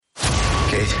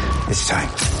Kate, it's time.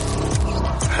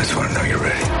 I just want to know you're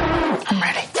ready. I'm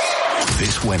ready.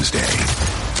 This Wednesday,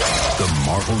 the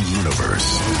Marvel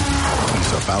Universe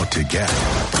is about to get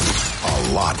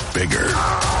a lot bigger.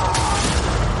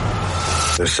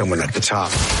 There's someone at the top.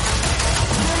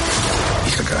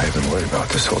 He's the guy I've been worried about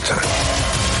this whole time.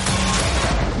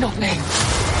 No name.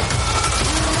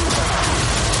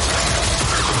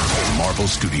 Marvel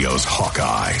Studios'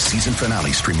 Hawkeye season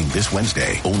finale streaming this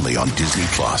Wednesday only on Disney+.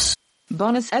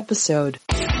 Bonus episode.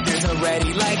 There's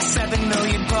already like 7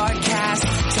 million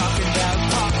podcasts talking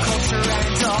about pop culture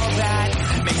and all that.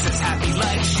 Makes us happy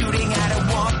like shooting at a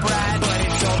womp rat, but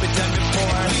it's all been done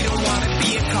before. We don't want to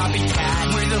be a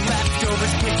copycat. We're the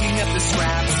leftovers picking up the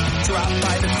scraps dropped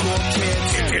by the cool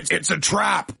kids. It's a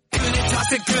trap. Good at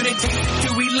toss it, good at taste it.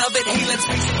 Do we love it? Hey, let's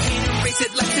face it, can't erase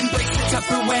it. Let's embrace the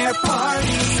Tupperware party.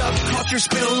 Subculture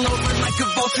spill over like a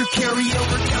vulture. Carry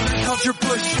over counterculture,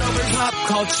 pushover, pop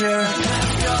culture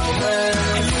leftover.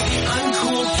 And you're the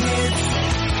uncool kids.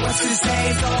 What's to say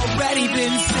has already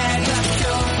been said.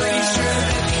 Leftover. Pretty sure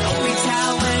that the only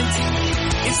talent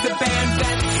is the band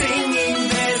that's singing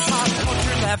this. Pop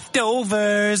culture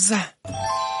leftovers.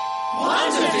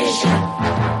 WandaVision.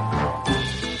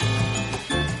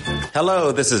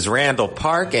 Hello, this is Randall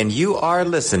Park, and you are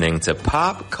listening to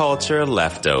Pop Culture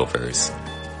Leftovers.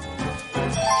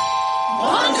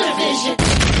 WandaVision.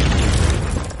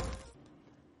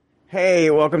 Hey,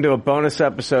 welcome to a bonus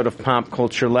episode of Pop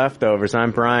Culture Leftovers.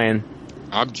 I'm Brian.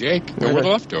 I'm Jake. We're the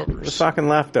leftovers. We're fucking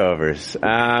leftovers.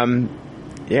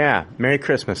 Yeah, Merry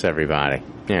Christmas, everybody.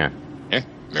 Yeah. Yeah,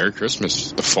 Merry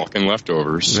Christmas. The fucking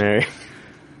leftovers. Merry...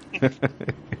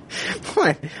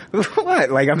 What?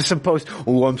 Like I'm supposed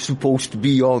to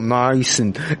be all nice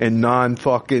and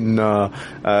non-fucking,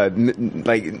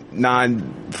 like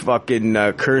non-fucking,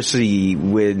 cursy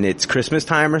when it's Christmas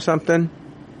time or something?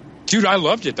 Dude, I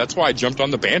loved it. That's why I jumped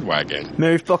on the bandwagon.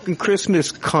 Merry fucking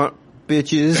Christmas, cunt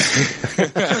bitches.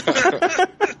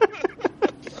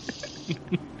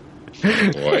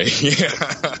 Boy,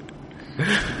 yeah.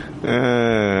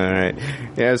 Alright.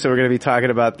 Yeah, so we're going to be talking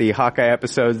about the Hawkeye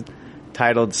episode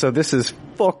titled, So This Is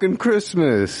Fucking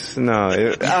Christmas. No.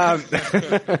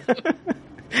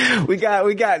 We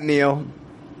got Neil.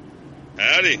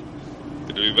 Howdy.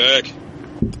 Good to be back.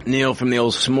 Neil from the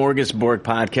old Smorgasbord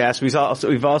podcast.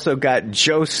 We've also got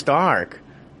Joe Stark.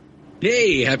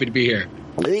 Hey, happy to be here.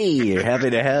 Hey, happy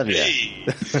to have you. Hey.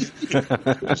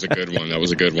 That was a good one. It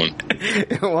was a good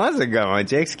one.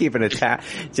 Jake's keeping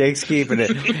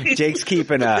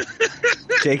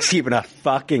a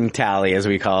fucking tally, as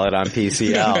we call it on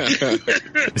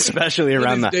PCL. Especially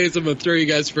around the days I'm gonna throw you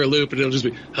guys for a loop, and it'll just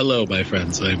be, "Hello, my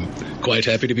friends. I'm quite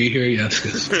happy to be here."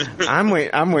 Yes. I'm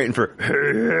waiting for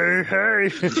hey.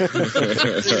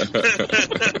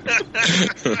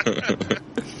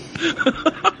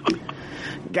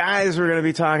 Guys, we're going to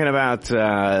be talking about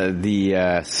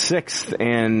the sixth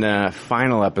and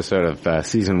final episode of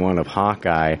season 1 of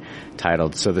Hawkeye,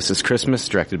 titled "So This Is Christmas,"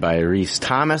 directed by Rhys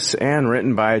Thomas and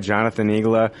written by Jonathan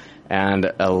Igla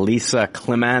and Elisa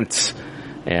Clement.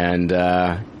 And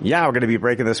we're going to be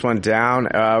breaking this one down.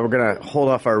 We're going to hold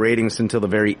off our ratings until the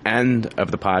very end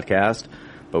of the podcast,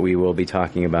 but we will be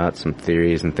talking about some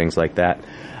theories and things like that.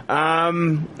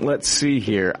 Let's see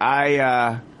here.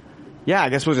 I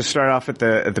guess we'll just start off at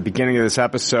the beginning of this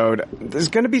episode. There's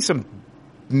going to be some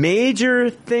major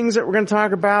things that we're going to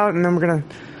talk about, and then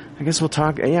we'll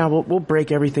talk. Yeah, we'll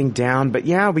break everything down. But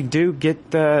yeah, we do get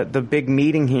the big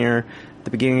meeting here at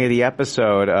the beginning of the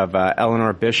episode of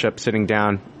Eleanor Bishop sitting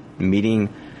down, meeting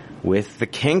with the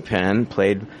Kingpin,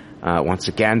 played once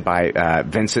again by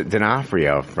Vincent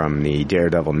D'Onofrio from the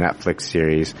Daredevil Netflix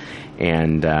series,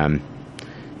 and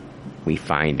we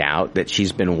find out that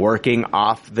she's been working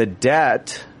off the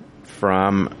debt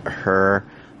from her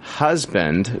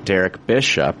husband, Derek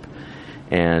Bishop.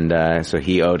 And so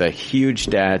he owed a huge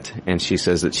debt, and she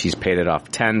says that she's paid it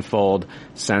off tenfold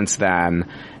since then.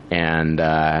 And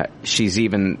she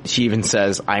even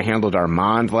says, "I handled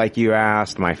Armand like you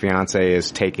asked. My fiance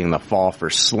is taking the fall for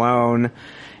Sloan."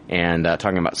 And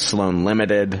talking about Sloan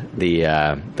Limited,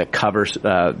 the covers,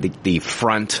 the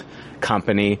front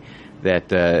company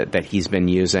that he's been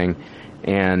using.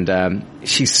 And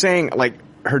she's saying, like,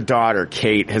 her daughter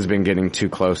Kate has been getting too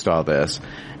close to all this,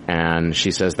 and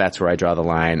she says that's where I draw the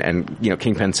line. And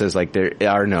Kingpin says, like, there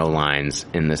are no lines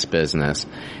in this business.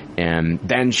 And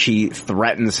then she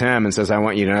threatens him and says, "I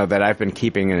want you to know that I've been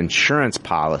keeping an insurance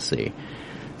policy,"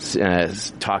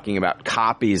 talking about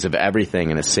copies of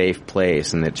everything in a safe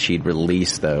place, and that she'd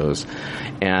release those.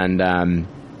 And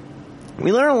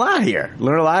we learn a lot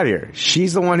here.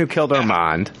 She's the one who killed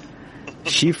Armand.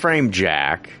 She framed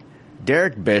Jack.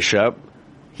 Derek Bishop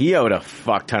he owed a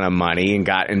fuck ton of money and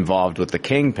got involved with the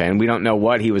Kingpin. We don't know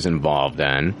what he was involved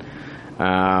in.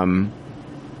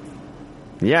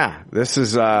 Yeah, this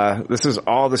is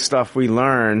all the stuff we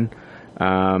learn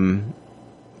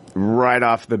right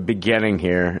off the beginning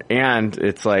here, and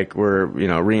it's like we're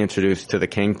reintroduced to the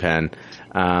Kingpin.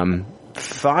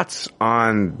 Thoughts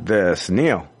on this,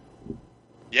 Neil?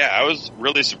 Yeah, I was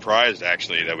really surprised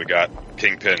actually that we got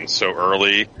Kingpin so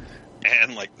early,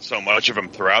 and like so much of him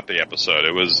throughout the episode.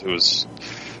 It was.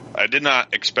 I did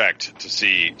not expect to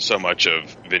see so much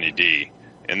of Vinny D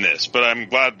in this, but I'm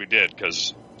glad we did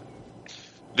because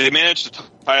they managed to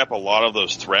tie up a lot of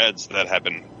those threads that have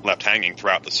been left hanging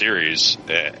throughout the series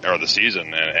or the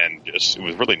season, and just it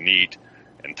was really neat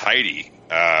and tidy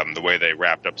the way they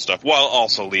wrapped up stuff while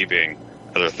also leaving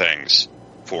other things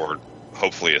for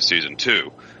hopefully a season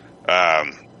 2.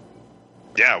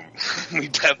 Yeah, we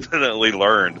definitely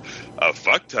learned a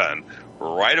fuck ton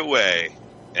right away,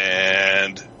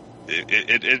 and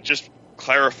it just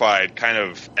clarified kind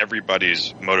of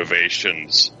everybody's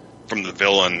motivations from the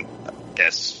villain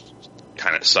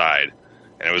kind of side,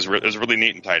 and it was really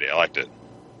neat and tidy. I liked it.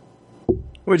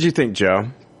 What did you think, Joe?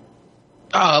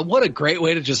 What a great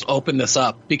way to just open this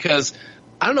up, because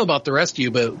I don't know about the rest of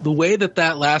you, but the way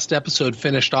that last episode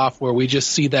finished off, where we just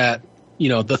see that,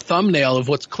 the thumbnail of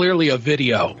what's clearly a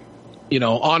video,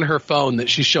 on her phone that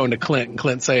she's showing to Clint, and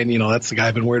Clint saying, that's the guy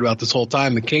I've been worried about this whole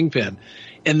time, the Kingpin.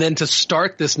 And then to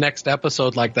start this next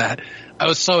episode like that, I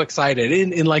was so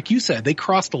excited. And like you said, they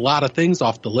crossed a lot of things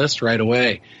off the list right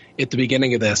away at the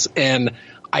beginning of this. And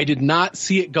I did not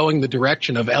see it going the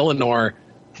direction of Eleanor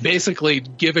basically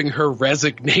giving her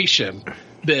resignation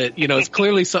that, it's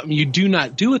clearly something you do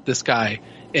not do with this guy.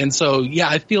 And so, yeah,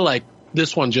 I feel like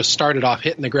this one just started off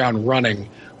hitting the ground running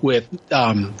with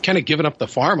kind of giving up the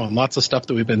farm on lots of stuff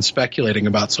that we've been speculating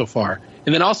about so far.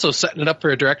 And then also setting it up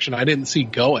for a direction I didn't see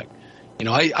going.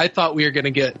 I thought we were going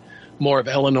to get more of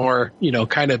Eleanor,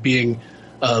 kind of being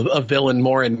a villain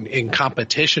more in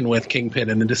competition with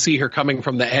Kingpin. And then to see her coming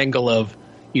from the angle of,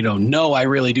 no, I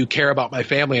really do care about my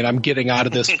family and I'm getting out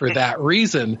of this for that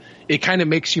reason, it kind of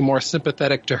makes you more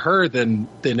sympathetic to her than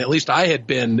at least I had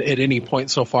been at any point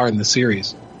so far in the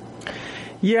series.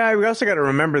 Yeah, we also got to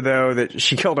remember, though, that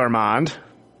she killed Armand.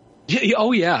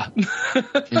 Oh, yeah.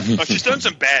 She's done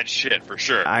some bad shit, for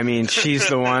sure. I mean, she's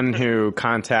the one who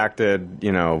contacted,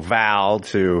 Val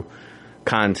to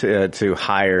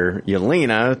hire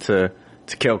Yelena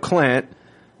to kill Clint.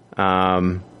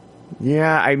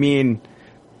 Yeah, I mean,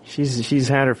 she's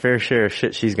had her fair share of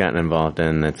shit she's gotten involved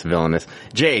in that's villainous.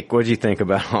 Jake, what did you think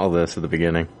about all this at the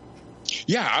beginning?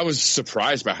 Yeah, I was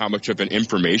surprised by how much of an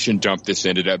information dump this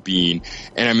ended up being.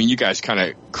 And I mean, you guys kind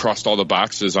of crossed all the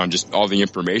boxes on just all the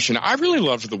information. I really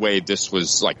loved the way this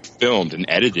was like filmed and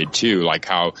edited too, like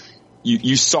how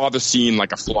you saw the scene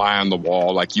like a fly on the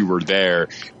wall, like you were there,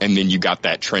 and then you got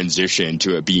that transition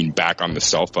to it being back on the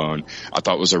cell phone. I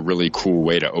thought was a really cool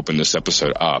way to open this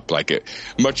episode up, like it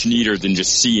much neater than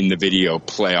just seeing the video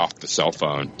play off the cell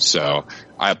phone. So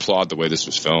I applaud the way this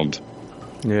was filmed.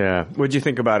 Yeah. What'd you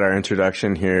think about our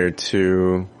introduction here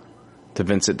to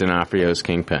Vincent D'Onofrio's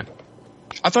Kingpin?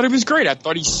 I thought it was great. I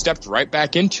thought he stepped right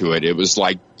back into it. It was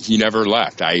like he never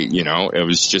left. It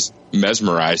was just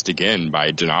mesmerized again by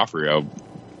D'Onofrio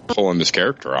pulling this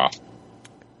character off.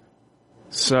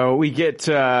 So we get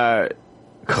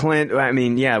Clint. I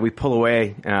mean, yeah, we pull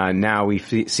away. Now we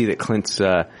see that Clint's,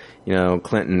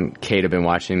 Clint and Kate have been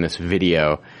watching this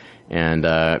video, and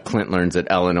Clint learns that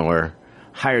Eleanor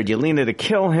hired Yelena to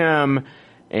kill him,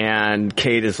 and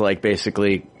Kate is like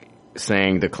basically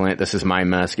saying to Clint, "This is my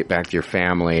mess, get back to your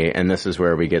family." And this is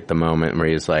where we get the moment where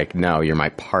he's like, "No, you're my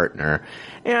partner."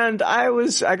 And I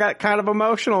got kind of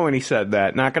emotional when he said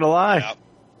that, not gonna lie.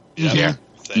 Yep. Yeah.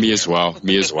 Me as well.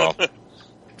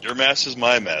 Your mess is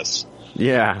my mess.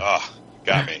 Yeah. Oh,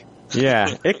 got me.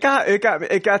 Yeah, it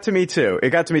got to me too. It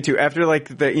got to me too. After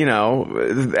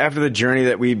after the journey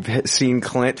that we've seen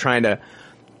Clint trying to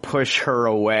push her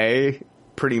away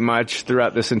pretty much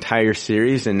throughout this entire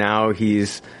series, and now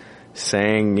he's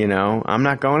saying, I'm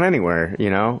not going anywhere,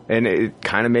 and it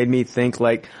kind of made me think,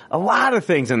 like, a lot of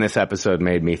things in this episode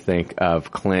made me think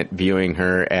of Clint viewing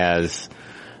her as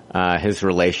his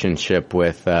relationship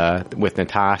with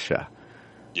Natasha.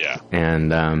 Yeah.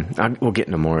 And we'll get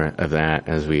into more of that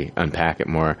as we unpack it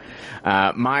more.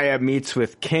 Maya meets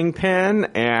with Kingpin,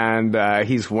 and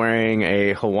he's wearing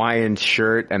a Hawaiian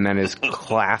shirt and then his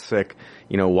classic,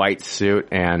 white suit.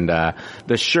 And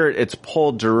the shirt, it's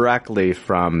pulled directly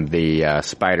from the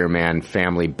Spider-Man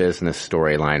Family Business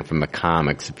storyline from the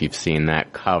comics, if you've seen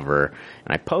that cover.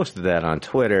 And I posted that on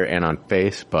Twitter and on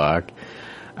Facebook.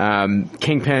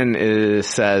 Kingpin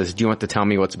says, do you want to tell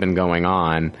me what's been going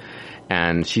on?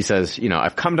 And she says,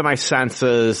 I've come to my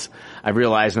senses. I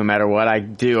realize no matter what I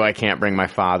do, I can't bring my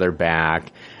father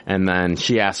back. And then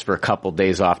she asks for a couple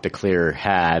days off to clear her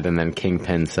head. And then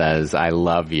Kingpin says, I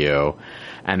love you.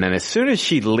 And then as soon as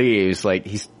she leaves,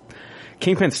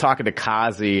 Kingpin's talking to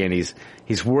Kazi, and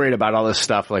he's worried about all this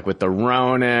stuff, like with the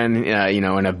Ronin,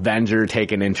 an Avenger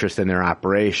taking interest in their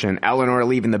operation, Eleanor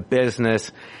leaving the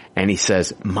business, and he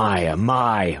says, Maya,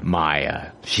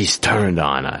 she's turned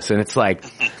on us. And it's like,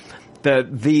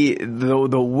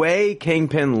 the way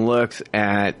Kingpin looks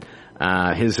at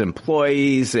his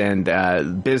employees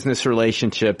and business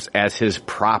relationships as his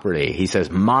property. He says,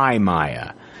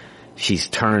 Maya, she's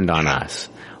turned on us.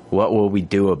 What will we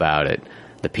do about it?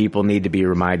 The people need to be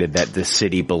reminded that the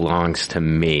city belongs to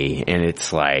me. And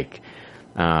it's like,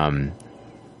 man,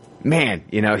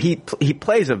 he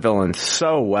plays a villain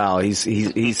so well.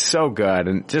 He's so good.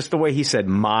 And just the way he said,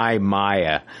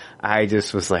 Maya, I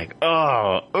just was like,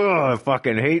 I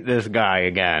fucking hate this guy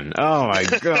again. Oh my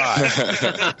God.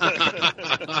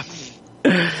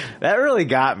 That really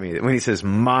got me when he says,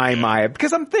 Maya,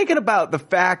 because I'm thinking about the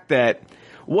fact that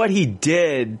what he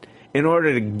did in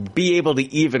order to be able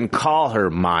to even call her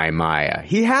Maya,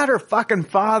 he had her fucking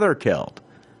father killed.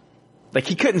 Like,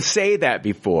 he couldn't say that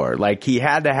before. Like, he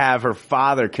had to have her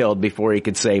father killed before he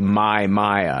could say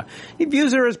Maya. He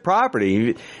views her as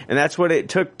property, and that's what it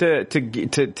took to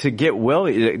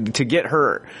get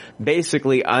her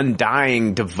basically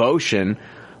undying devotion,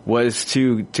 was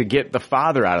to get the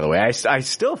father out of the way. I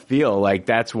still feel like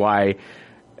that's why.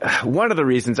 One of the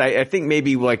reasons, I think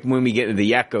maybe like when we get into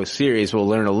the Echo series, we'll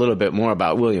learn a little bit more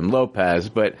about William Lopez.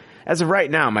 But as of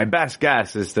right now, my best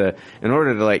guess is in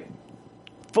order to like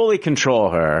fully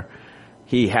control her,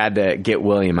 he had to get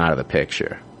William out of the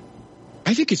picture.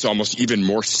 I think it's almost even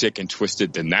more sick and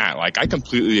twisted than that. Like, I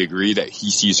completely agree that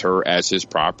he sees her as his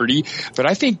property, but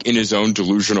I think in his own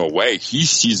delusional way, he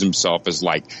sees himself as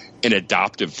like an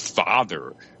adoptive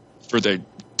father for the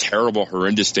terrible,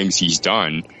 horrendous things he's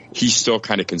done. He still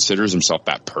kind of considers himself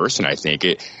that person. I think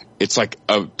it's like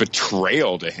a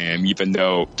betrayal to him, even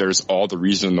though there's all the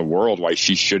reason in the world why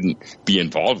she shouldn't be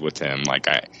involved with him.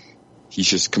 He's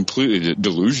just completely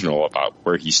delusional about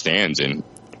where he stands in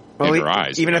her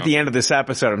eyes. Even at the end of this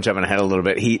episode, I'm jumping ahead a little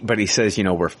bit. He says,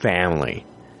 we're family.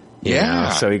 Yeah.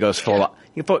 So he goes full.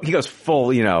 He goes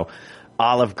full.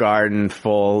 Olive Garden,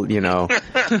 full. I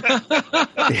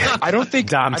don't think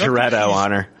Dom Toretto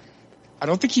on her. I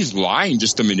don't think he's lying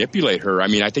just to manipulate her. I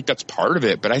mean, I think that's part of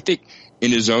it, but I think in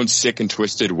his own sick and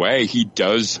twisted way, he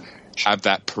does have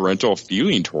that parental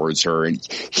feeling towards her, and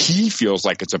he feels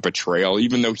like it's a betrayal,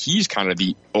 even though he's kind of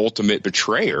the ultimate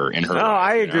betrayer in her. No,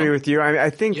 I agree with you.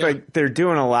 I think like they're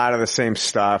doing a lot of the same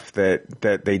stuff that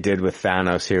they did with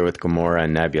Thanos here with Gamora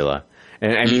and Nebula.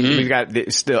 And I mean, we've got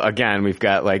we've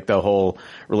got like the whole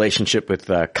relationship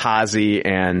with Kazi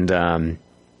and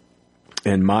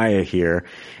Maya here.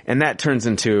 And that turns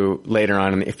into later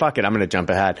on, fuck it, I'm going to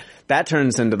jump ahead. That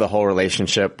turns into the whole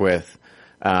relationship with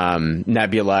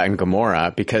Nebula and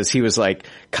Gamora, because he was like,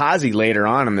 Kazi later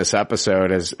on in this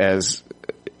episode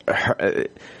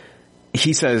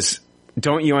he says,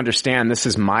 don't you understand? This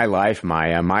is my life,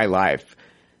 Maya, my life.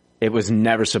 It was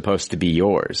never supposed to be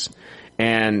yours.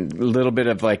 And a little bit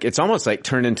of like, it's almost like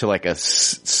turned into like a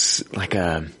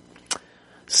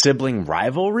sibling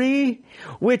rivalry,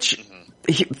 which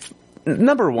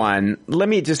number one, let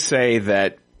me just say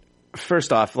that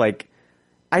first off, like,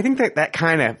 I think that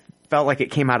kind of felt like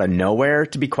it came out of nowhere,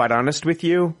 to be quite honest with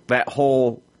you. That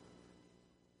whole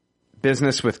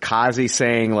business with Kazi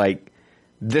saying like,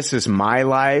 this is my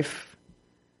life.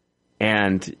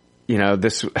 And,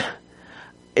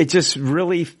 it just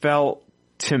really felt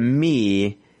to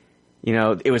me,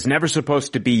 it was never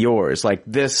supposed to be yours. Like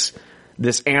this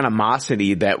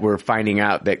animosity that we're finding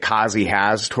out that Kazi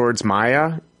has towards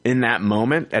Maya in that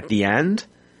moment at the end.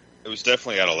 It was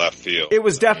definitely out of left field. It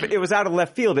was out of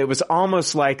left field. It was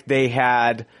almost like they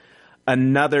had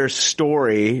another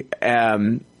story,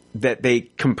 that they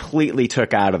completely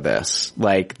took out of this.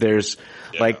 Like there's,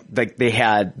 like they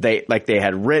had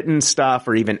written stuff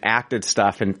or even acted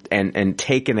stuff and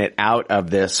taken it out of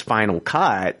this final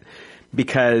cut,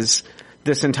 because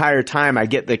this entire time I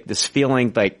get like this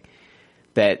feeling like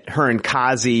that her and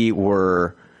Kazi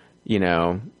were,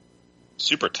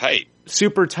 super tight.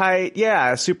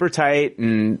 Yeah, super tight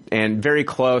and very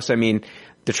close. I mean,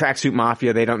 the Tracksuit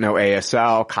Mafia, they don't know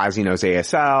ASL. Kazi knows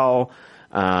ASL.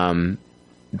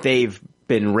 They've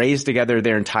been raised together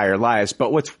their entire lives.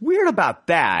 But what's weird about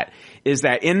that is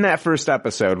that in that first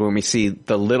episode, when we see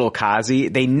the little Kazi,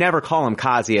 they never call him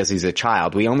Kazi as he's a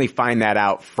child. We only find that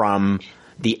out from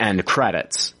the end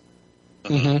credits.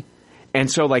 Mm-hmm. And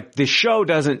so, like, the show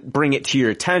doesn't bring it to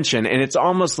your attention, and it's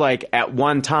almost like at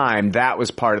one time that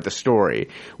was part of the story.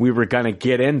 We were going to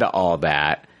get into all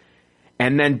that.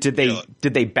 And then did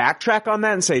they backtrack on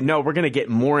that and say, no, we're going to get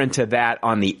more into that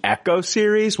on the Echo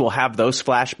series? We'll have those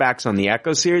flashbacks on the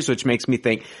Echo series, which makes me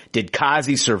think, did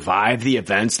Kazi survive the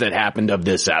events that happened of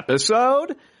this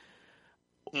episode?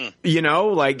 You know,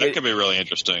 like that could be really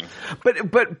interesting.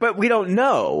 But we don't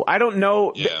know. I don't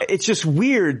know. Yeah. It's just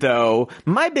weird, though.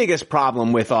 My biggest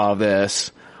problem with all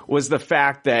this was the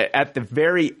fact that at the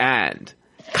very end,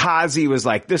 Kazi was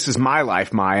like, this is my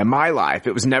life, Maya, my life.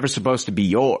 It was never supposed to be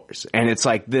yours. And it's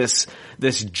like this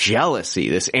jealousy,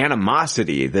 this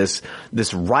animosity, this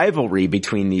rivalry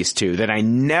between these two that I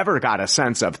never got a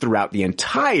sense of throughout the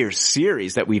entire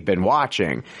series that we've been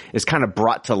watching is kind of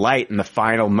brought to light in the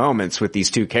final moments with these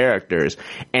two characters.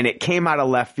 And it came out of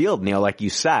left field, Neil, like you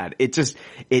said.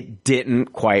 It didn't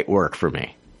quite work for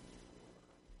me.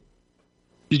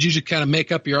 Did you just kind of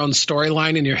make up your own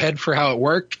storyline in your head for how it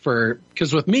worked?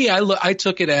 Because with me, I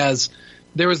took it as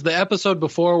there was the episode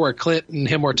before where Clint and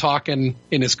him were talking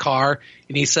in his car,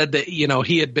 and he said that, you know,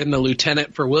 he had been the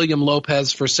lieutenant for William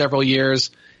Lopez for several years,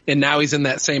 and now he's in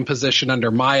that same position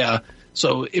under Maya.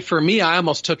 So for me, I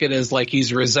almost took it as like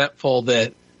he's resentful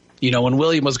that, you know, when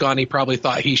William was gone, he probably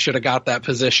thought he should have got that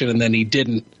position, and then he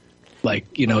didn't.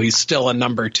 Like, you know, he's still a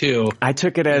number 2. I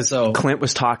took it as Clint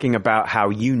was talking about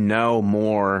how you know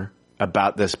more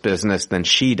about this business than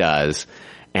she does,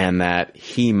 and that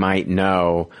he might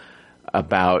know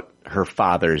about her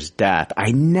father's death.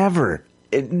 It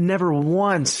never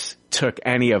once took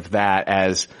any of that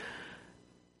as...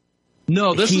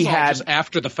 No, this is all just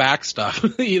after the fact stuff.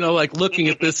 You know, like looking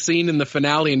at this scene in the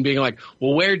finale and being like,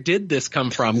 well, where did this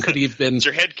come from? Could he have been... It's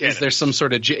your headcanon. Is there some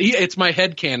sort of... It's my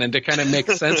headcanon to kind of make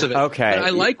sense of it. Okay. But I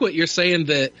like what you're saying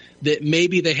that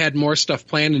maybe they had more stuff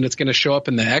planned and it's going to show up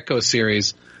in the Echo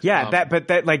series. Yeah,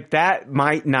 that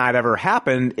might not ever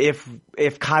happen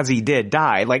if Kazi did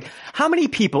die. Like, how many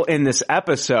people in this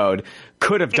episode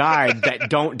could have died that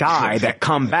don't die that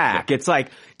come back? It's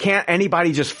like, can't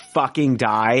anybody just fucking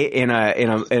die in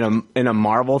a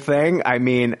Marvel thing? I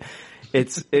mean,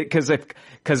 because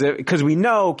we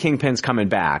know Kingpin's coming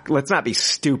back. Let's not be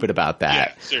stupid about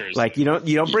that. Yeah, seriously. Like, you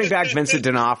don't bring back Vincent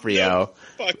D'Onofrio. No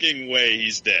fucking way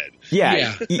he's dead.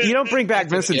 Yeah. You don't bring back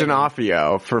Vincent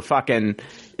D'Onofrio for fucking,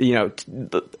 you know,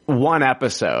 one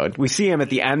episode. We see him at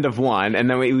the end of one, and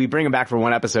then we bring him back for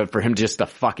one episode for him just to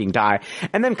fucking die.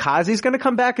 And then Kazi's gonna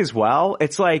come back as well.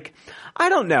 It's like, I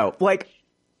don't know. Like,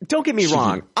 don't get me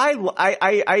wrong.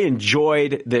 I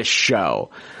enjoyed this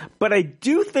show, but I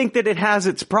do think that it has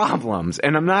its problems.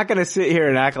 And I'm not going to sit here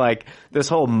and act like this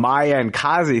whole Maya and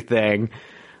Kazi thing,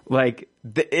 like,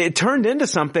 it turned into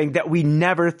something that we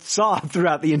never saw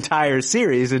throughout the entire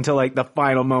series until like the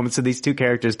final moments of these two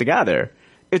characters together.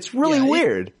 It's really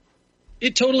weird.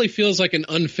 It totally feels like an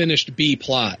unfinished B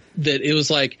plot, that it was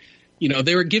like, you know,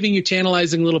 they were giving you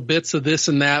tantalizing little bits of this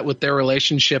and that with their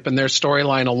relationship and their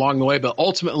storyline along the way. But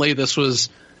ultimately this was,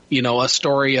 you know, a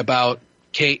story about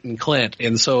Kate and Clint.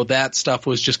 And so that stuff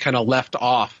was just kind of left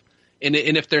off. And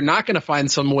if they're not going to find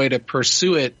some way to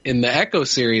pursue it in the Echo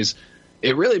series,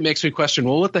 it really makes me question,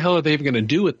 well, what the hell are they even going to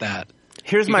do with that?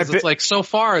 It's like, so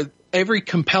far, every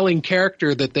compelling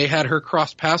character that they had her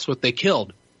cross paths with, they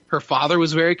killed. Her father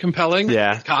was very compelling.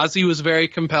 Yeah. Kazi was very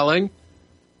compelling.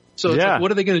 So it's like, what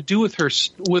are they going to do with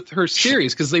her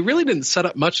series? Because they really didn't set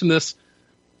up much in this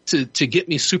to get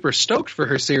me super stoked for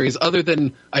her series, other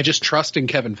than I just trust in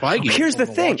Kevin Feige. Here's the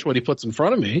thing. Watch what he puts in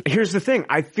front of me. Here's the thing.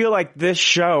 I feel like this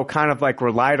show kind of like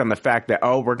relied on the fact that,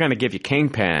 we're going to give you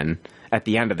Kingpin at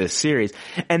the end of this series.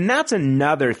 And that's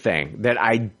another thing that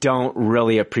I don't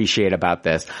really appreciate about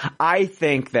this. I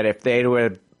think that if they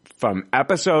would, from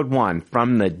episode 1,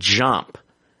 from the jump,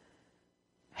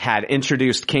 had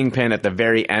introduced Kingpin at the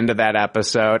very end of that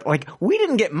episode, like, we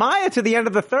didn't get Maya to the end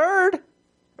of the 3rd.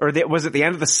 Or was it the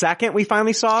end of the 2nd we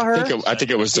finally saw her? I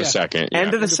think it was the 2nd. Yeah.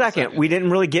 End of the 2nd. We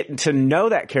didn't really get to know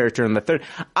that character in the 3rd.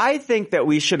 I think that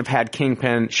we should have had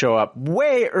Kingpin show up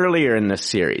way earlier in this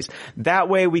series. That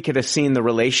way we could have seen the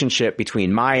relationship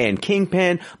between Maya and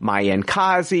Kingpin, Maya and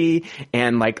Kazi,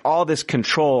 and like all this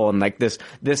control and like this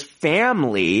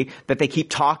family that they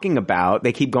keep talking about.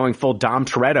 They keep going full Dom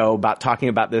Toretto about talking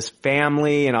about this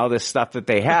family and all this stuff that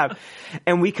they have.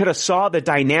 And we could have saw the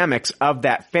dynamics of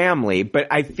that family, but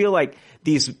I feel like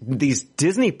these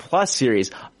Disney Plus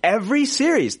series, every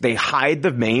series, they hide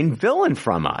the main villain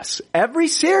from us. Every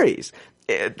series.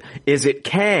 Is it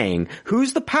Kang?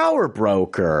 Who's the power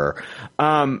broker?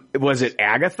 Was it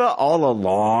Agatha all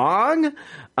along?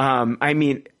 I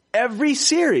mean, every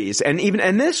series, and even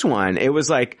in this one, it was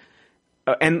like,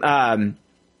 the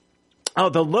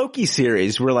Loki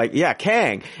series, we're like, yeah,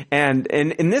 Kang, and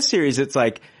in this series, it's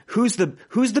like, who's the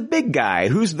big guy?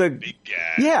 Who's the big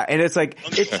guy? Yeah, and it's like,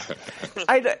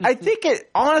 I think it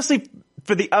honestly,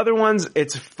 for the other ones,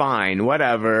 it's fine,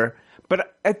 whatever.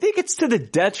 But I think it's to the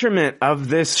detriment of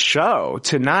this show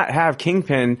to not have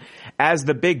Kingpin as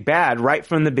the big bad right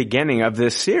from the beginning of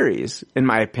this series, in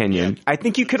my opinion. Yeah. I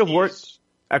think you could have worked.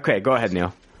 Okay, go ahead,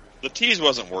 Neil. The tease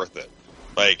wasn't worth it.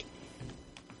 Like,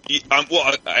 I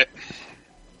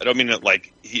don't mean that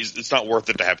like it's not worth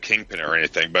it to have Kingpin or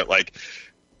anything, but like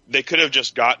they could have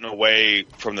just gotten away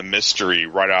from the mystery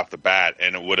right off the bat,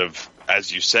 and it would have,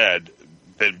 as you said,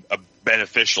 been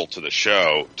beneficial to the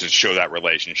show to show that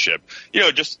relationship. You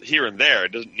know, just here and there.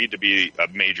 It doesn't need to be a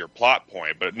major plot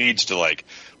point, but it needs to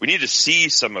we need to see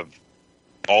some of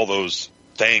all those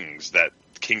things that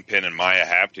Kingpin and Maya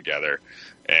have together.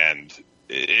 And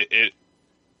it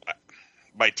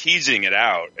by teasing it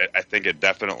out, I think it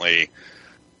definitely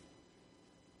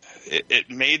it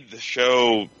made the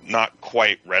show not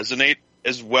quite resonate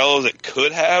as well as it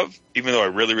could have, even though I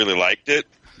really, really liked it.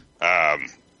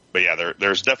 But yeah,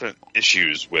 there's definite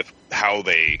issues with how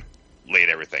they laid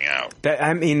everything out.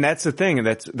 That's the thing.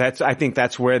 I think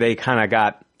that's where they kind of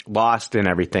got lost in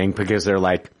everything, because they're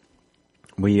like,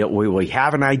 we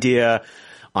have an idea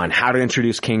on how to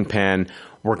introduce Kingpin.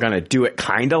 We're going to do it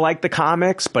kind of like the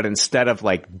comics, but instead of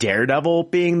like Daredevil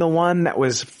being the one that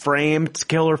was framed to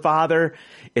kill her father,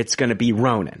 it's going to be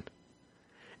Ronan.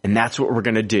 And that's what we're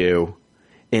going to do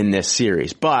in this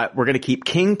series. But we're going to keep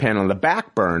Kingpin on the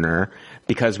back burner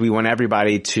because we want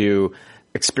everybody to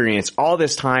experience all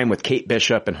this time with Kate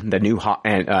Bishop and the new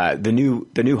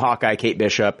Hawkeye, Kate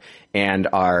Bishop, and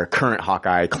our current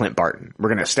Hawkeye, Clint Barton. We're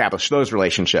going to establish those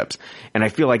relationships. And I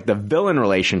feel like the villain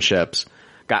relationships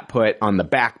got put on the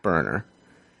back burner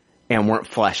and weren't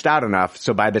fleshed out enough.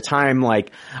 So by the time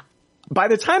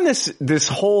this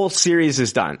whole series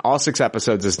is done, all 6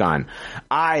 episodes is done,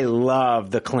 I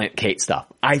love the Clint Kate stuff.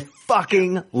 I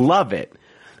fucking love it.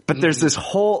 But there's this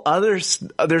whole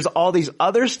there's all these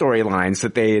other storylines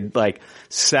that they like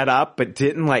set up but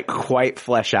didn't like quite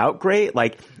flesh out great.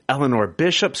 Like Eleanor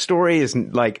Bishop's story is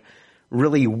like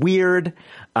really weird.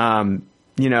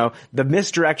 You know, the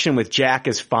misdirection with Jack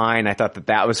is fine. I thought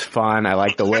that was fun. I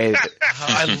like the way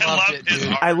I loved it,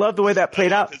 dude. I love the way that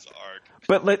played out.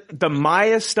 But the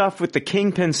Maya stuff with the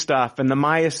Kingpin stuff, and the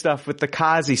Maya stuff with the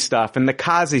Kazi stuff, and the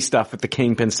Kazi stuff with the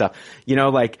Kingpin stuff, you know,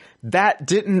 like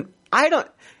that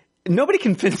nobody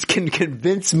can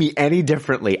convince me any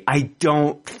differently. I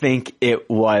don't think it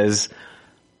was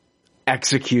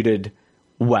executed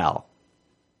well.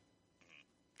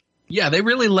 Yeah, they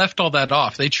really left all that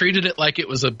off. They treated it like it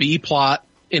was a B plot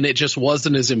and it just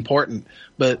wasn't as important.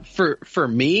 But for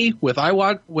me, when I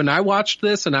watched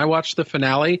this and I watched the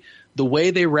finale, the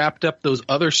way they wrapped up those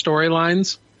other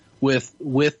storylines with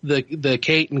the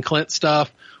Kate and Clint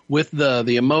stuff, with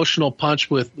the emotional punch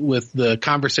with the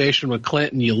conversation with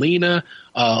Clint and Yelena,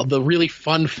 the really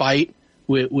fun fight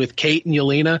with Kate and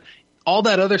Yelena, all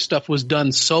that other stuff was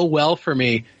done so well for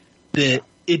me that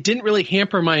it didn't really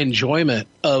hamper my enjoyment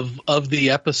of the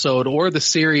episode or the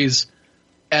series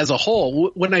as a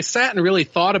whole. When I sat and really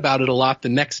thought about it a lot the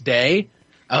next day,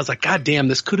 I was like, God damn,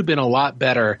 this could have been a lot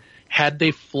better had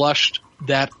they flushed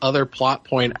that other plot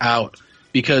point out,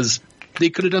 because they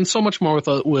could have done so much more with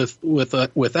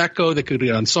Echo. They could have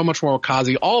done so much more with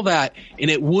Kazi, all that, and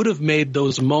it would have made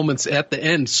those moments at the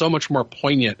end so much more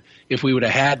poignant if we would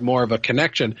have had more of a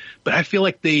connection. But I feel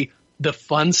like the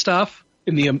fun stuff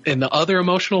and the other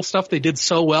emotional stuff they did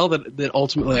so well that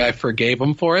ultimately I forgave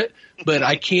them for it. But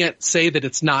I can't say that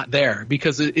it's not there,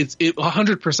 because it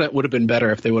 100% would have been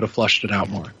better if they would have flushed it out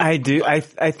more. I do. I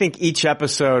think each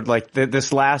episode, like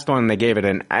this last one, they gave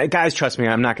it guys, trust me,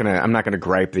 I'm not gonna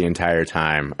gripe the entire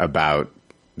time about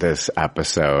this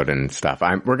episode and stuff.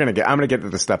 I'm gonna get to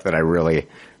the stuff that I really,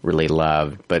 really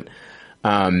love. But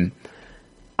I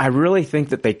really think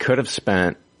that they could have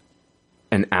spent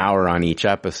an hour on each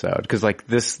episode, because like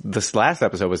this last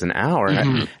episode was an hour.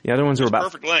 Mm-hmm. The other ones were about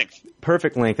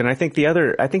perfect length. And I think the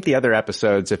other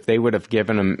episodes, if they would have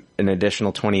given them an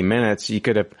additional 20 minutes, you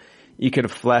could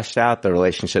have fleshed out the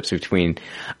relationships between.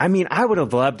 I mean, I would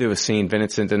have loved to have seen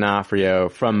Vincent D'Onofrio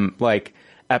from like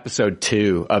episode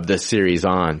 2 of this series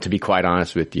on, to be quite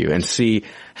honest with you, and see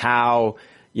how,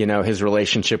 you know, his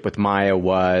relationship with Maya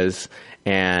was,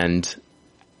 and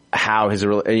how his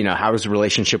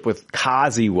relationship with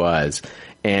Kazi was,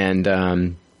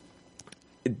 and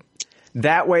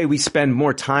that way we spend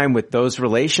more time with those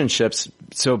relationships.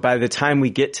 So by the time we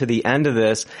get to the end of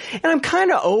this, and I'm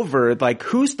kind of over, like,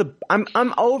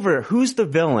 I'm over who's the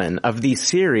villain of these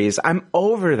series. I'm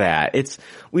over that.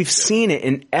 We've seen it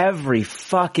in every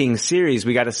fucking series.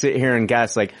 We got to sit here and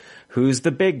guess, like, who's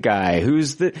the big guy?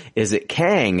 Is it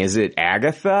Kang? Is it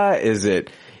Agatha?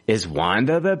 Is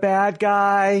Wanda the bad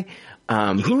guy?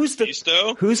 Who's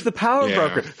the power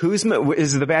broker?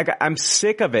 Is the bad guy? I'm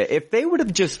sick of it. If they would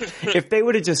have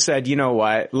just said, you know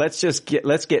what, let's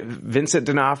get Vincent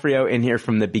D'Onofrio in here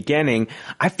from the beginning.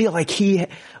 I feel like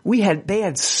they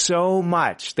had so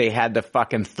much they had to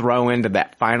fucking throw into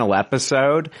that final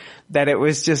episode that it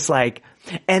was just like,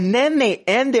 and then they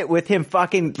end it with him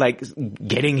fucking, like,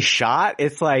 getting shot.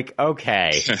 It's like,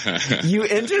 okay, you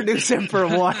introduce him for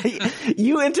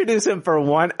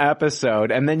one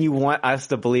episode, and then you want us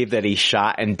to believe that he's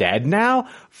shot and dead now?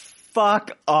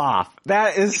 Fuck off.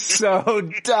 That is so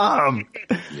dumb.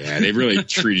 Yeah, they really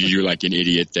treated you like an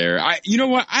idiot there. You know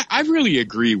what? I really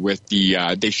agree with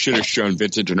they should have shown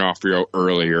Vincent D'Onofrio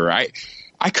earlier.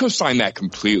 I co-sign that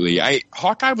completely.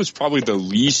 Hawkeye was probably the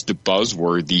least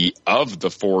buzzworthy of the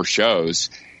 4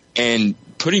 shows, and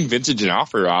putting Vincent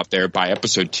D'Onofrio out there by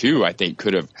episode 2, I think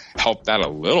could have helped that a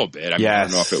little bit. I mean, I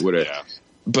don't know if it would have,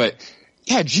 but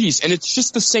yeah, geez. And it's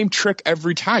just the same trick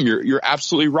every time. You're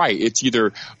absolutely right. It's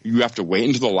either you have to wait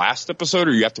until the last episode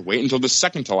or you have to wait until the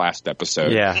second to last episode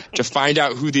to find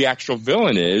out who the actual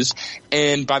villain is.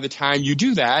 And by the time you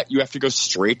do that, you have to go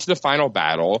straight to the final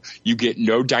battle. You get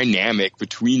no dynamic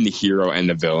between the hero and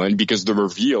the villain because the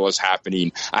reveal is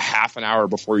happening a half an hour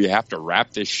before you have to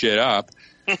wrap this shit up.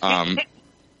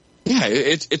 Yeah,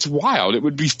 it's wild. It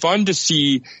would be fun to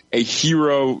see a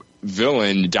hero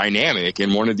villain dynamic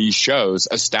in one of these shows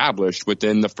established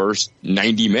within the first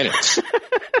 90 minutes.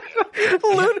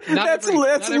 That's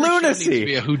lunacy. To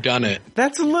be a whodunit.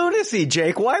 That's lunacy,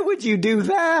 Jake. Why would you do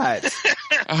that?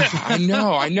 I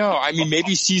know. I mean,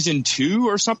 maybe season 2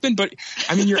 or something, but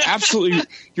I mean, you're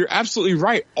absolutely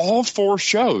right. All 4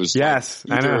 shows. Yes,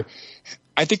 I know.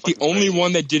 I think the only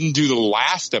one that didn't do the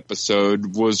last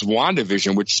episode was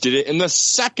WandaVision, which did it in the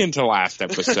second to last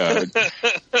episode.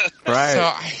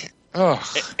 Right.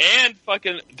 And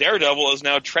fucking Daredevil is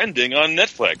now trending on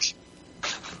Netflix.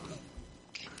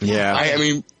 Yeah. I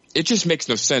mean, it just makes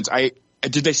no sense.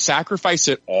 Did they sacrifice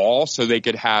it all so they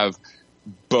could have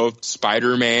both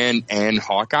Spider-Man and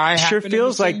Hawkeye happen in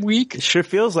the same week? Sure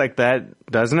feels like that,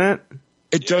 doesn't it?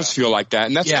 It does feel like that,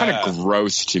 and that's kind of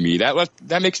gross to me.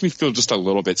 That makes me feel just a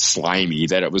little bit slimy,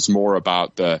 that it was more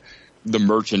about the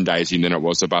merchandising than it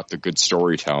was about the good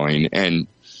storytelling. And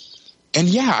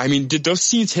yeah, I mean, did those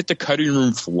scenes hit the cutting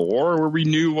room floor where we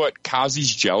knew what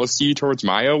Kazi's jealousy towards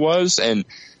Maya was and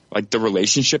like the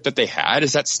relationship that they had?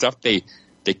 Is that stuff they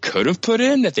could have put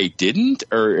in that they didn't,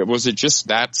 or was it just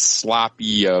that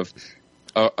sloppy of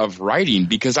writing?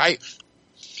 Because I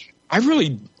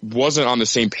really wasn't on the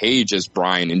same page as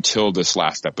Brian until this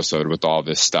last episode with all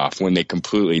this stuff, when they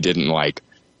completely didn't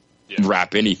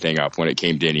wrap anything up when it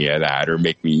came to any of that or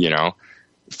make me,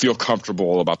 feel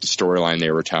comfortable about the storyline they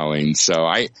were telling. So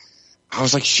I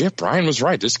was like, shit, Brian was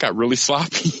right. This got really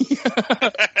sloppy.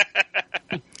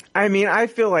 I mean, I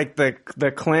feel like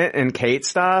the Clint and Kate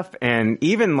stuff and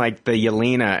even like the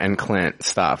Yelena and Clint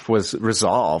stuff was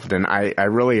resolved, and I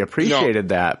really appreciated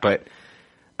that, but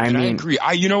I agree.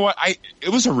 You know what? It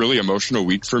was a really emotional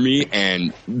week for me,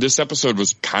 and this episode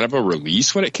was kind of a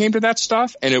release when it came to that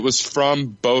stuff, and it was from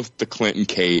both the Clint and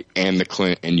Kate and the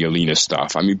Clint and Yelena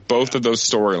stuff. I mean, both of those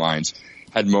storylines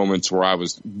had moments where I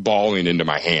was bawling into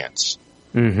my hands.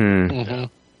 Mm-hmm. Mm-hmm.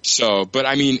 So, but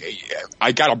I mean,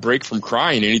 I got a break from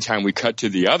crying anytime we cut to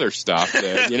the other stuff. What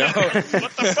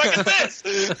the fuck is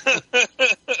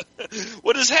this?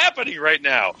 What is happening right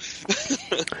now?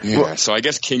 Yeah, so I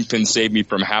guess Kingpin saved me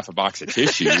from half a box of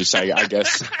tissues. I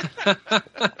guess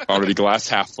already glass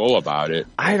half full about it.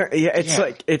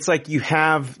 It's like you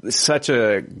have such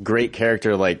a great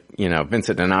character like,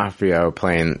 Vincent D'Onofrio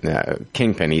playing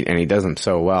Kingpin, and he does him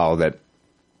so well that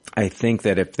I think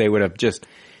that if they would have just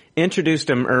introduced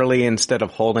him early instead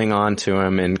of holding on to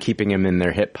him and keeping him in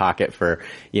their hip pocket for,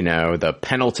 the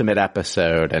penultimate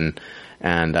episode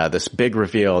and this big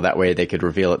reveal, that way they could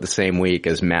reveal it the same week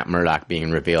as Matt Murdock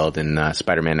being revealed in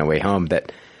Spider-Man No Way Home,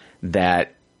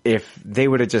 that if they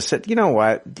would have just said, you know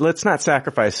what, let's not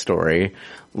sacrifice story.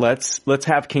 Let's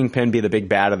have Kingpin be the big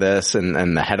bad of this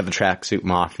and the head of the Tracksuit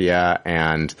Mafia,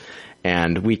 and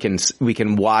we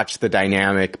can watch the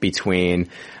dynamic between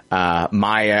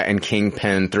Maya and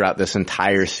Kingpin throughout this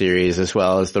entire series, as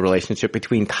well as the relationship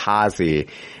between Kazi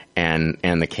and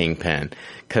the Kingpin.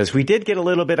 Because we did get a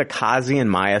little bit of Kazi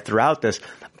and Maya throughout this,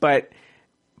 but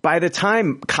by the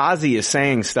time Kazi is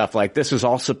saying stuff like, this was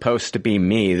all supposed to be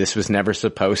me, this was never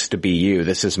supposed to be you,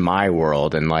 this is my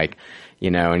world, and like, you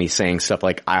know, and he's saying stuff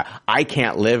like, I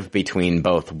can't live between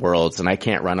both worlds and I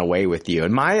can't run away with you.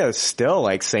 And Maya's still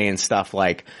like saying stuff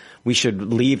like, we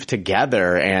should leave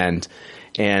together, and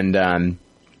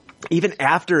even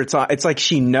after it's like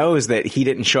she knows that he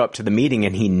didn't show up to the meeting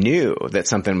and he knew that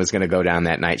something was going to go down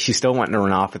that night. She's still wanting to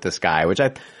run off with this guy, which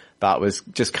I thought was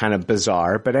just kind of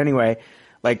bizarre. But anyway,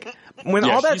 like when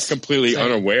all that's she's completely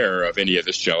unaware of any of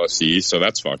this jealousy, so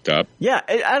that's fucked up. Yeah,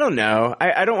 I don't know.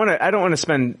 I don't want to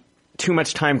spend too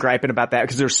much time griping about that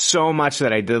because there's so much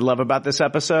that I did love about this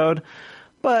episode.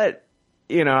 But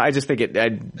you know, I just think it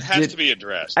has to be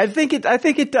addressed. I think it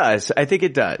does. I think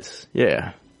it does.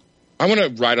 Yeah. I want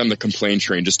to ride on the complaint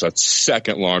train just a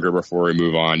second longer before we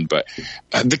move on, but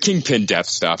the Kingpin death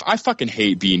stuff, I fucking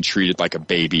hate being treated like a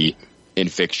baby in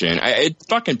fiction. It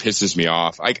fucking pisses me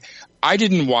off. Like, I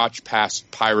didn't watch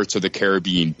past Pirates of the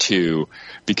Caribbean 2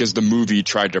 because the movie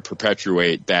tried to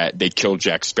perpetuate that they killed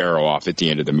Jack Sparrow off at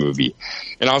the end of the movie.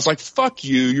 And I was like, fuck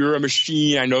you, you're a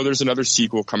machine. I know there's another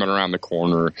sequel coming around the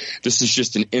corner. This is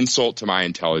just an insult to my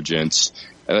intelligence.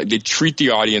 They treat the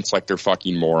audience like they're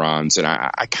fucking morons, and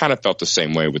I kind of felt the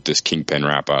same way with this Kingpin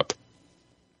wrap-up.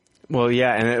 Well,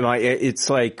 yeah, and it's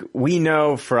like we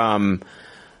know from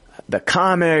the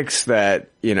comics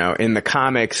that, you know, in the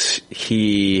comics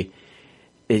he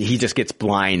just gets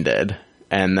blinded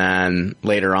and then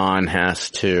later on has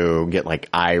to get like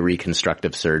eye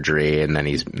reconstructive surgery, and then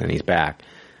he's back.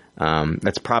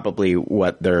 That's probably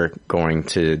what they're going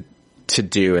to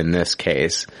do in this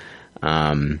case.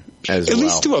 At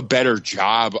least do a better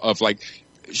job of like,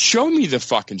 show me the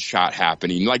fucking shot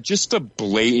happening, like just the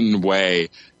blatant way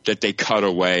that they cut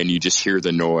away and you just hear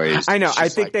the noise. I know. I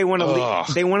think like, they want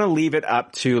to leave it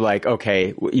up to like,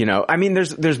 okay, you know, I mean,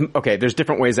 there's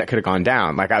different ways that could have gone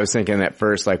down. Like I was thinking at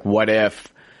first, like, what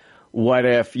if,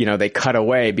 you know, they cut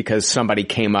away because somebody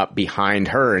came up behind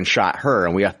her and shot her,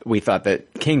 and we thought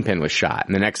that Kingpin was shot.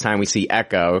 And the next time we see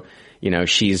Echo, you know,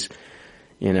 she's,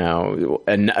 you know,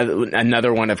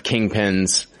 another one of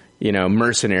Kingpin's, you know,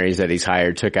 mercenaries that he's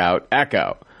hired took out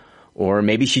Echo. Or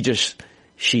maybe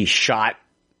she shot,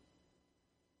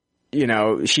 you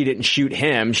know, she didn't shoot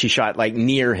him, she shot like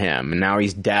near him, and now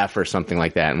he's deaf or something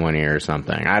like that in one ear or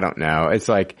something. I don't know. It's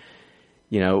like,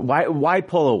 you know, why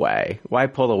pull away? Why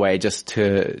pull away just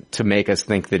to make us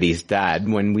think that he's dead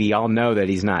when we all know that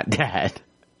he's not dead?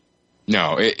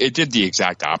 No, it did the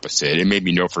exact opposite. It made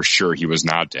me know for sure he was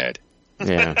not dead.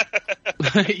 Yeah.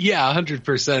 Yeah,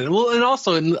 100%. Well, and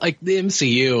also in like the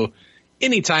MCU,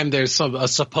 anytime there's a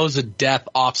supposed death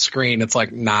off screen, it's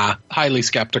like, nah, highly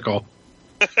skeptical.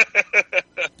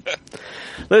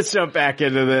 Let's jump back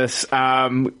into this.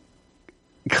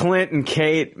 Clint and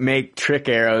Kate make trick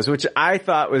arrows, which I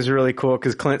thought was really cool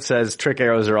because Clint says trick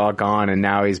arrows are all gone, and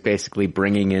now he's basically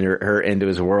bringing her into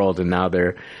his world, and now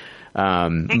they're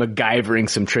MacGyvering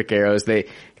some trick arrows. They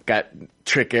got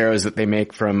trick arrows that they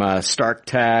make from Stark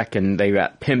Tech, and they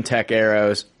got Pym-Tech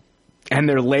arrows, and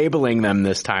they're labeling them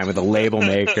this time with a label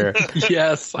maker.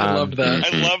 Yes, I loved that.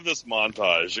 I love this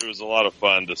montage. It was a lot of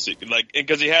fun to see, like,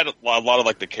 because he had a lot of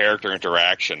like the character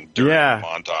interaction during the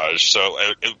montage, so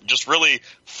it just really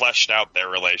fleshed out their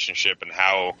relationship and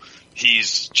how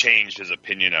he's changed his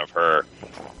opinion of her.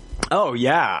 Oh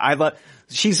yeah, I love.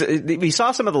 We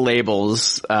saw some of the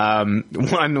labels.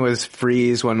 One was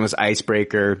freeze, one was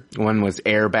icebreaker, one was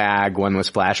airbag, one was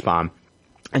flash bomb.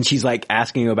 And she's like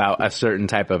asking about a certain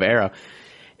type of arrow.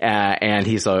 And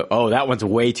he's like, oh, that one's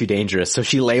way too dangerous. So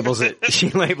she labels it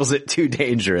too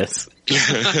dangerous.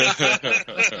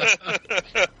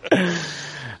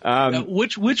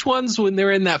 Which ones, when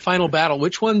they're in that final battle,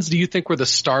 which ones do you think were the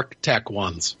Stark Tech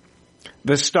ones?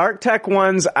 The Stark Tech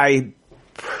ones, I'm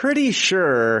pretty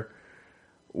sure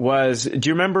do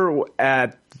you remember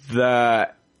at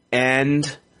the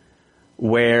end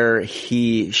where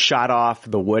he shot off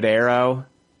the wood arrow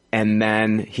and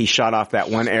then he shot off that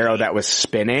one arrow that was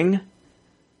spinning?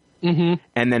 Mm-hmm.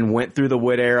 And then went through the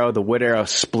wood arrow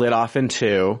split off in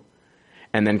two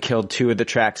and then killed two of the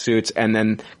tracksuits, and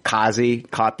then Kazi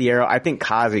caught the arrow. I think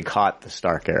Kazi caught the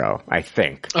Stark arrow, I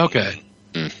think. Okay.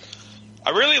 I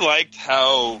really liked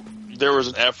how there was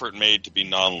an effort made to be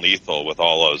non-lethal with a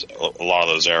lot of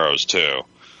those arrows too.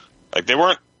 Like they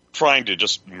weren't trying to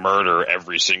just murder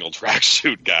every single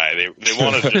tracksuit guy. They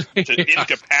wanted to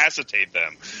incapacitate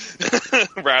them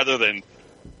rather than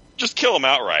just kill them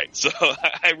outright. So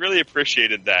I really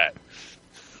appreciated that.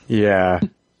 Yeah.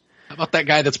 How about that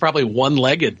guy that's probably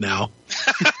one-legged now?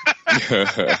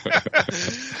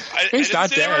 He's not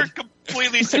they were dead.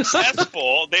 completely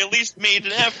successful. They at least made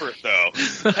an effort, though.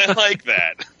 I like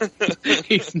that.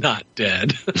 He's not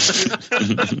dead.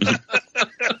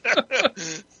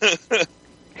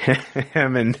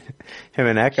 him and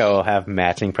Echo will have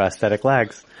matching prosthetic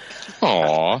legs.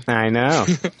 Aw. I know.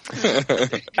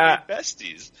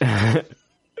 Besties.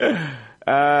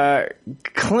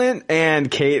 Clint and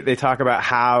Kate, they talk about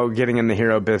how getting in the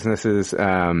hero business is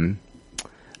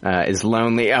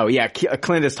lonely. Oh yeah,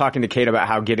 Clint is talking to Kate about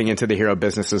how getting into the hero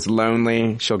business is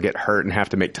lonely. She'll get hurt and have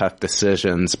to make tough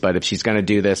decisions, but if she's going to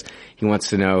do this, he wants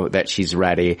to know that she's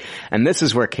ready. And this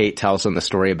is where Kate tells him the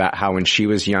story about how when she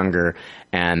was younger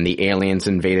and the aliens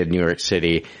invaded New York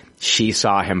City, she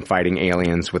saw him fighting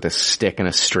aliens with a stick and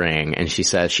a string, and she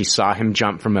says she saw him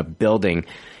jump from a building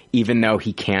even though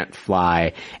he can't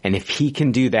fly. And if he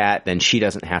can do that, then she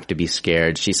doesn't have to be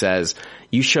scared. She says,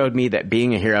 you showed me that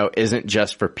being a hero isn't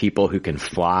just for people who can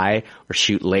fly or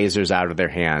shoot lasers out of their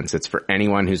hands. It's for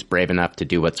anyone who's brave enough to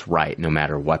do what's right, no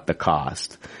matter what the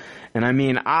cost. And I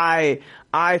mean, I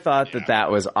thought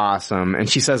that was awesome. And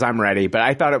she says, I'm ready, but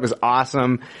I thought it was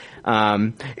awesome.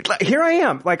 Here I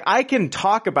am. Like, I can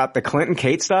talk about the Clint and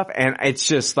Kate stuff, and it's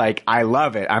just like, I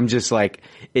love it. I'm just like,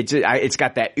 it's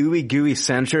got that ooey gooey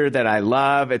center that I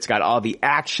love. It's got all the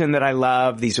action that I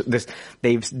love.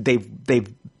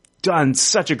 They've done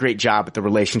such a great job with the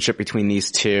relationship between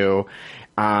these two,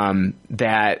 and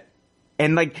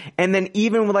then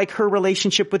even with like her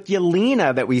relationship with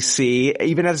Yelena that we see,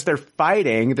 even as they're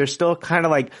fighting, they're still kind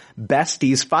of like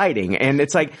besties fighting. And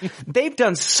it's like, they've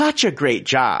done such a great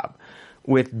job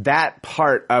with that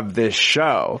part of this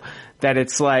show that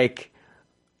it's like,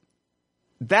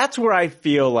 that's where I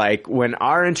feel like when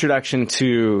our introduction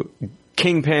to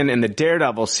Kingpin in the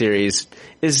Daredevil series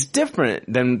is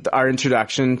different than our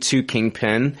introduction to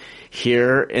Kingpin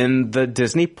here in the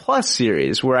Disney Plus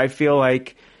series, where I feel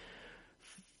like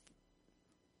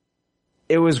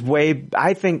it was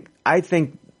I think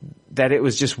that it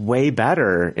was just way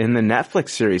better in the Netflix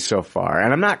series so far.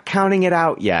 And I'm not counting it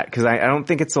out yet, because I don't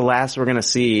think it's the last we're going to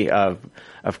see of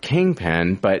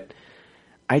Kingpin, but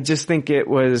I just think it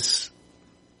was...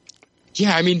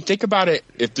 Yeah, I mean, think about it.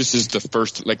 If this is the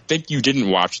first, like, think you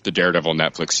didn't watch the Daredevil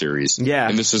Netflix series. Yeah.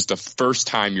 And this is the first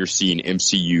time you're seeing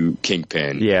MCU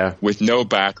Kingpin. Yeah. With no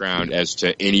background as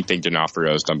to anything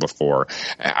D'Onofrio's done before.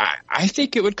 I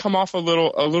think it would come off a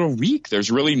little weak.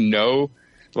 There's really no,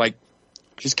 like,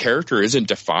 his character isn't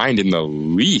defined in the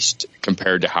least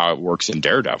compared to how it works in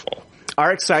Daredevil.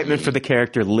 Our excitement for the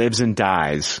character lives and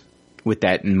dies with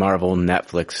that Marvel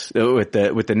Netflix, with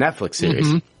the Netflix series.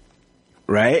 Mm-hmm.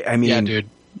 Right? I mean, yeah, dude.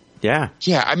 Yeah.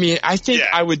 Yeah, I mean, I think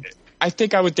I would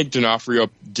think D'Onofrio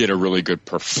did a really good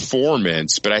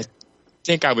performance, but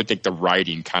I would think the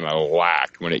writing kind of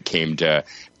lacked when it came to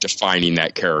defining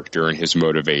that character and his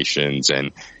motivations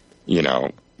and, you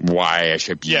know, why I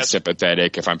should be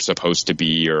sympathetic if I'm supposed to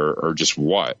be or just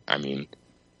what. I mean,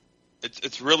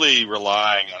 it's really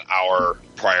relying on our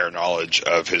prior knowledge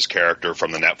of his character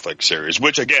from the Netflix series,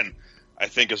 which again, I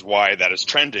think is why that is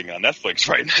trending on Netflix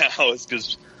right now, is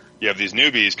because you have these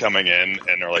newbies coming in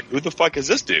and they're like, who the fuck is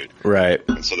this dude? Right.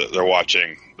 And so they're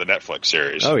watching the Netflix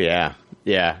series. Oh, yeah.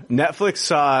 Yeah. Netflix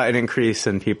saw an increase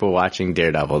in people watching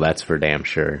Daredevil. That's for damn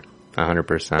sure.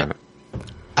 100%.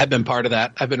 I've been part of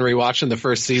that. I've been rewatching the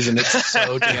first season. It's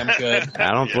so damn good.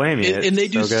 I don't blame you. And they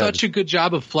do such a good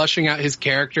job of fleshing out his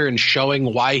character and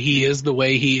showing why he is the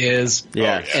way he is.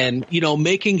 Yeah. And, you know,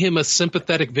 making him a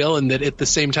sympathetic villain that at the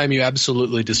same time you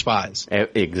absolutely despise.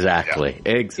 Exactly.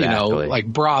 Yeah. Exactly. You know, like,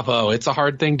 bravo. It's a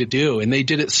hard thing to do. And they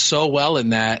did it so well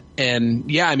in that.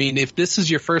 And yeah, I mean, if this is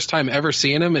your first time ever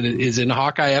seeing him and it is in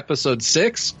Hawkeye episode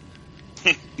 6,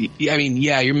 I mean,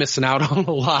 yeah, you're missing out on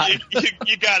a lot.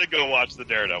 You got to go watch the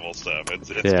Daredevil stuff.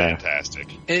 It's fantastic.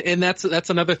 And that's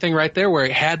another thing right there,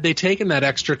 where had they taken that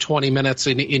extra 20 minutes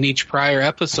in each prior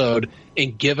episode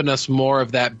and given us more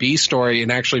of that B story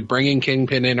and actually bringing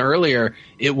Kingpin in earlier,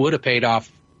 it would have paid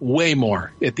off way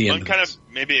more at the end. And kind of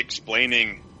maybe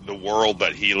explaining the world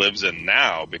that he lives in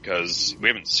now, because we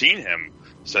haven't seen him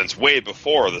since way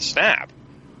before the snap.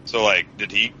 So, like,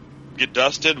 did he get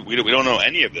dusted? We don't know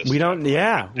any of this. We don't.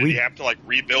 Yeah. Did he have to like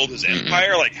rebuild his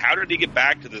empire? Like, how did he get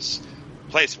back to this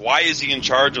place? Why is he in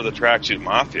charge of the Tracksuit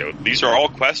Mafia? These are all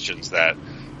questions that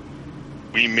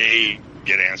we may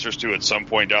get answers to at some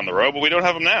point down the road, but we don't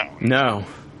have them now. No,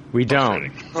 we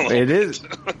don't.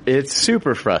 It's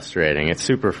super frustrating. It's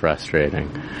super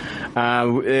frustrating.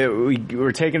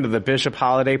 We're taken to the Bishop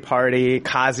holiday party.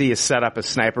 Kazi has set up a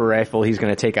sniper rifle. He's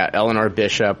going to take out Eleanor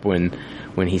Bishop when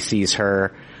he sees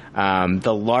her. The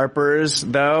LARPers,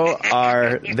 though,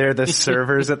 they're the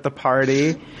servers at the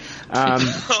party.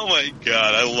 Oh my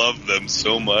god, I love them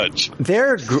so much.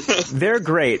 They're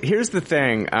great. Here's the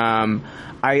thing.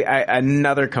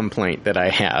 Another complaint that I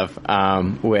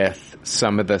have with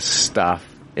some of the stuff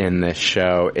in this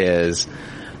show is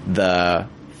the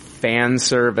fan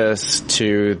service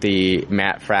to the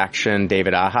Matt Fraction,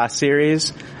 David Aja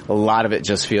series. A lot of it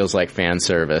just feels like fan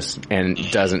service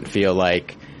and doesn't feel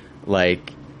like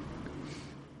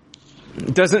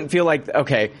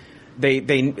okay.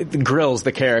 Grills,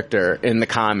 the character in the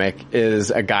comic, is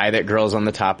a guy that grills on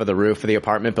the top of the roof of the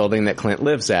apartment building that Clint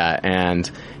lives at, and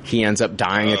he ends up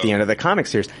dying at the end of the comic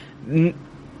series.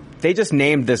 They just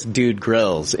named this dude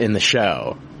Grills in the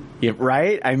show,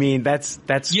 right? I mean, that's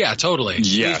yeah, totally.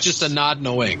 Yes. It's just a nod and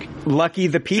a wink. Lucky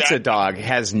the pizza dog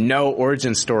has no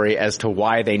origin story as to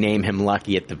why they name him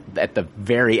Lucky at the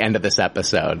very end of this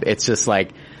episode. It's just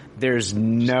like there's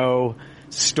no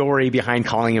story behind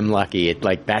calling him Lucky.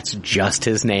 That's just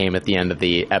his name at the end of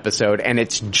the episode, and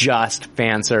it's just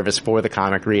fan service for the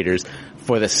comic readers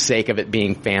for the sake of it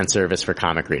being fan service for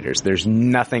comic readers. There's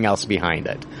nothing else behind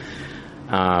it.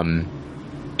 Yeah,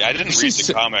 I didn't read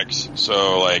the comics,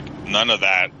 so none of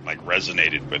that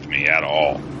resonated with me at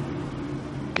all.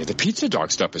 Yeah, the pizza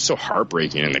dog stuff is so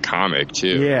heartbreaking in the comic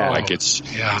too. Yeah,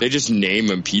 they just name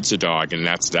him Pizza Dog and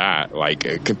that's that.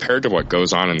 Compared to what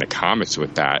goes on in the comics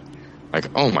with that,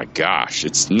 oh my gosh,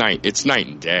 it's night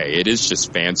and day. It is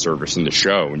just fan service in the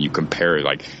show when you compare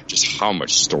just how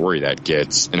much story that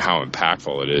gets and how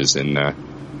impactful it is in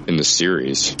the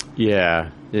series. Yeah.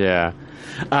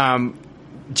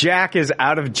 Jack is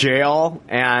out of jail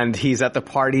and he's at the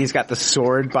party. He's got the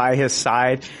sword by his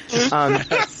side.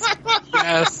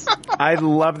 Yes. I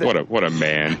love that. What a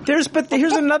man. But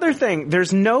here's another thing.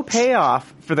 There's no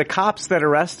payoff for the cops that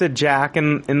arrested Jack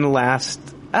in the last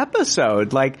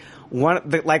episode. Like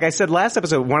I said last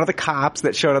episode, one of the cops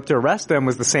that showed up to arrest him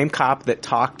was the same cop that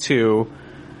talked to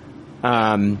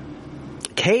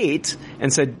Kate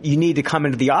and said, you need to come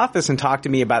into the office and talk to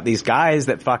me about these guys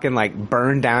that fucking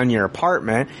burned down your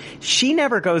apartment. She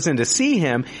never goes in to see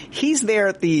him. He's there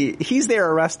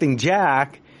arresting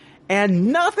Jack,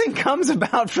 and nothing comes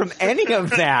about from any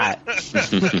of that.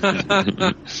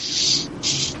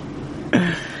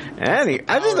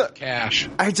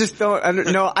 I just don't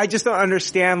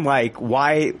understand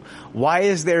why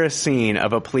is there a scene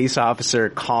of a police officer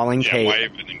calling Kate? Why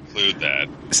even include that?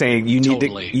 Saying you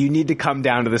need to come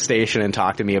down to the station and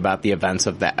talk to me about the events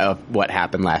of what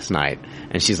happened last night.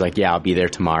 And she's like, yeah, I'll be there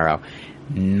tomorrow.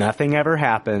 Nothing ever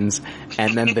happens.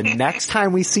 And then the next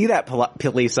time we see that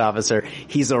police officer,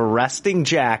 he's arresting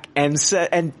Jack and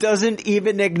doesn't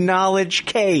even acknowledge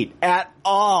Kate at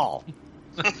all.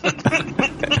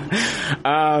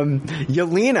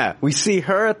 Yelena, we see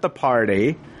her at the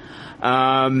party.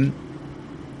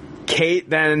 Kate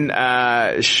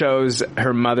then shows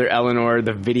her mother Eleanor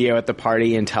the video at the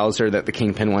party and tells her that the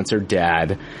Kingpin wants her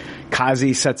dead.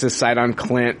 Kazi sets his sight on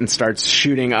Clint and starts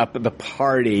shooting up the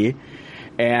party.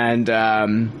 And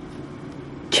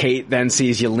Kate then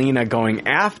sees Yelena going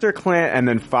after Clint and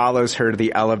then follows her to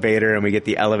the elevator, and we get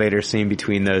the elevator scene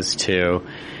between those two.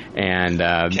 And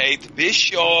Kate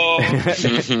Bishop.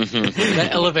 That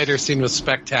elevator scene was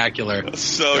spectacular.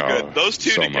 So good. Those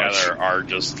two together are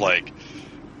just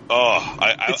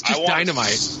it's just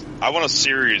dynamite. I want a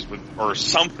series or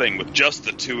something with just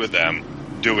the two of them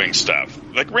doing stuff,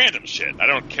 random shit. I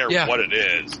don't care what it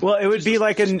is. Well, it would be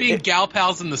being gal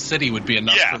pals in the city would be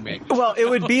enough for me. Well, it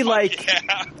would be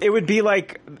it would be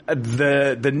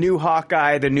the new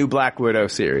Hawkeye, the new Black Widow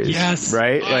series. Yes,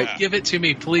 right. Give it to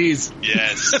me, please.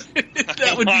 Yes,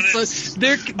 that would be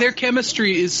so. Their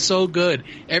chemistry is so good.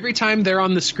 Every time they're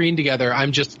on the screen together,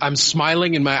 I'm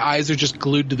smiling and my eyes are just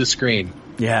glued to the screen.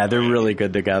 Yeah, they're really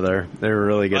good together. They're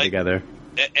really good together.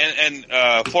 And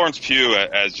Florence Pugh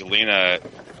as Yelena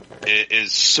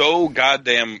is so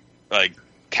goddamn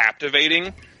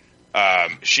captivating.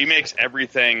 She makes every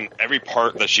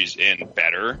part that she's in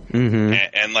better. Mm-hmm.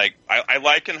 And I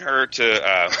liken her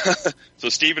to so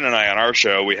Steven and I on our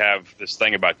show, we have this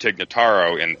thing about Tig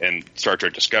Notaro in Star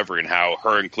Trek Discovery and how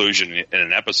her inclusion in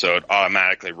an episode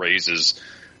automatically raises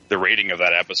the rating of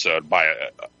that episode by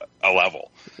a level.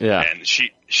 Yeah. And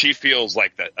she feels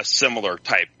like a similar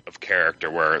type of character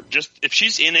where just if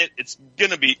she's in it,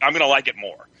 I'm gonna like it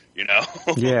more, you know?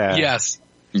 Yeah. Yes.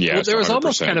 Yeah. Well, there was 100%.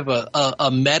 almost kind of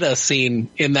a meta scene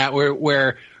in that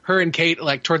where her and Kate,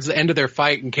 towards the end of their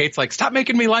fight, and Kate's like, stop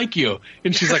making me like you.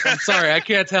 And she's like, I'm sorry, I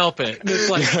can't help it. And it's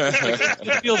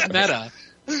it feels meta.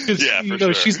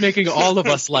 Sure. She's making all of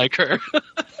us like her.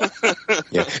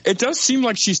 Yeah, it does seem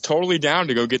like she's totally down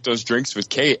to go get those drinks with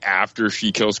Kate after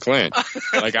she kills Clint.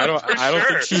 I don't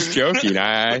think she's joking.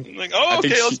 Okay,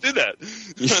 let's do that.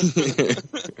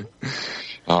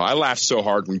 Oh, I laughed so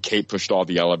hard when Kate pushed all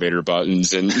the elevator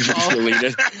buttons and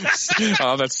Yelena.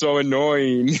 Oh, that's so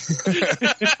annoying.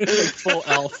 Like full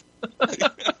elf.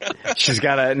 She's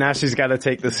gotta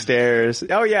take the stairs.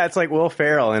 Oh yeah, it's like Will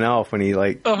Ferrell in Elf when he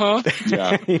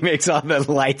Yeah. he makes all the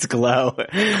lights glow,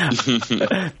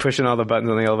 pushing all the buttons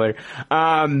on the elevator.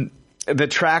 The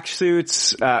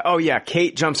tracksuits.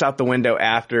 Kate jumps out the window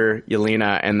after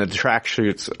Yelena, and the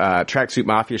tracksuit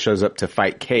mafia shows up to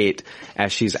fight Kate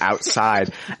as she's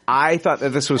outside. I thought that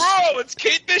this was. Bro, it's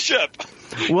Kate Bishop.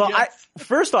 Well, yes.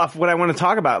 First off, what I want to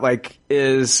talk about,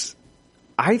 is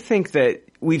I think that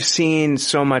we've seen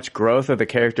so much growth of the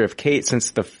character of Kate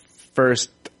since the first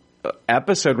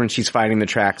episode when she's fighting the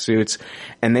tracksuits,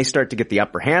 and they start to get the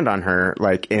upper hand on her.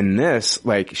 Like in this,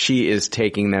 she is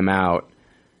taking them out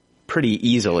pretty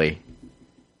easily,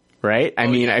 right? I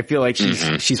mean, I feel like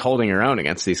she's holding her own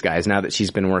against these guys now that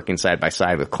she's been working side by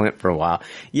side with Clint for a while.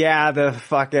 Yeah, the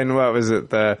fucking, what was it?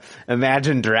 The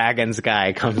Imagine Dragons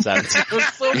guy comes out.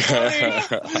 That's so funny.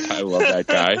 I love that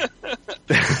guy.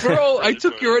 Bro, I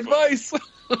took your advice.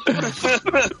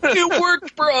 It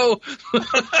worked, bro.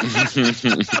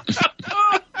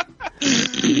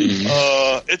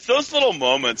 It's those little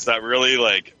moments that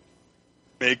really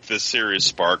make this series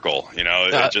sparkle,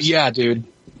 yeah, dude.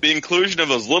 The inclusion of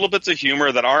those little bits of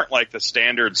humor that aren't like the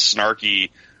standard snarky,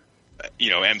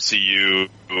 MCU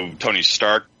Tony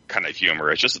Stark kind of humor.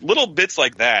 It's just little bits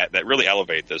like that really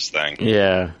elevate this thing.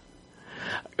 Yeah.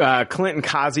 Clint and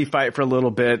Kazi fight for a little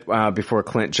bit before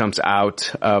Clint jumps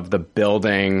out of the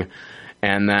building,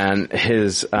 and then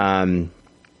his zip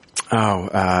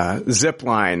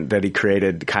line that he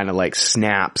created kind of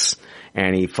snaps,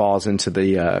 and he falls into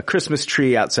the Christmas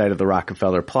tree outside of the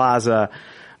Rockefeller Plaza.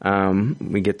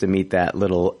 We get to meet that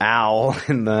little owl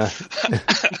in the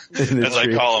as tree.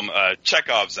 I call him,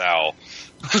 Chekhov's owl.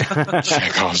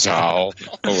 Chekhov's owl.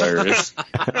 Hilarious.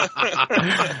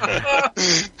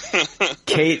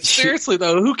 Kate, seriously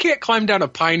though, who can't climb down a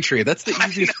pine tree? That's the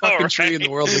easiest fucking tree in the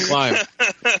world to climb.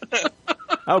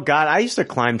 Oh God, I used to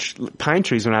climb pine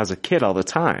trees when I was a kid all the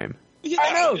time. Yeah,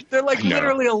 I know. They're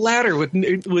literally a ladder with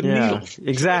needles.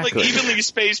 Exactly. Evenly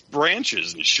spaced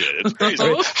branches and shit. It's crazy.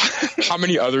 How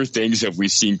many other things have we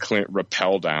seen Clint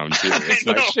rappel down to? It's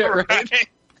like shit, right?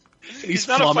 He's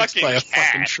not flummoxed by a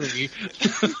fucking tree.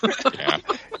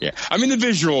 Yeah. I mean, the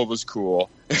visual was cool.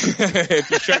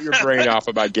 If you shut your brain off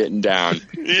about getting down.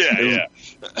 It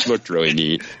looked really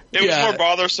neat. It was more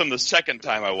bothersome the second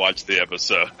time I watched the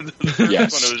episode. The first one,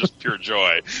 it was just pure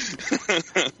joy.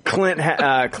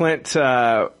 Clint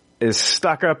is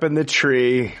stuck up in the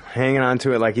tree, hanging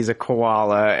onto it like he's a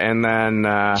koala, and then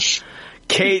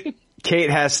Kate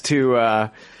has to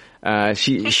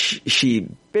she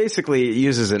basically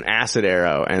uses an acid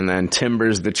arrow and then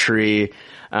timbers the tree.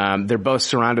 They're both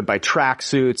surrounded by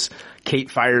tracksuits.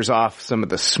 Kate fires off some of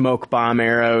the smoke bomb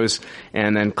arrows,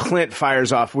 and then Clint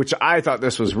fires off, which I thought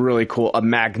this was really cool, a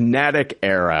magnetic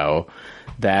arrow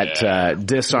that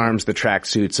disarms the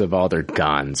tracksuits of all their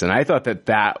guns. And I thought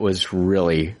that was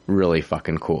really, really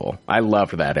fucking cool. I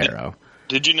loved that arrow.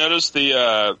 Did you notice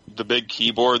the big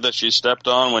keyboard that she stepped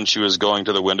on when she was going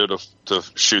to the window to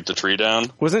shoot the tree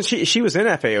down? Wasn't she was in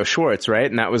FAO Schwartz, right?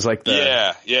 And that was like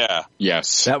the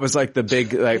yes, that was like the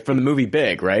big from the movie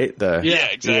Big, right? Exactly.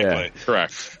 Yeah.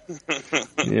 Correct.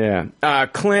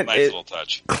 Clint. Nice little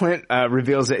touch. Clint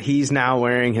reveals that he's now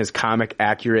wearing his comic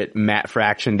accurate Matt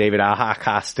Fraction David Aja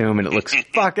costume, and it looks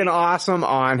fucking awesome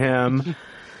on him.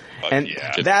 And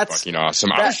that's fucking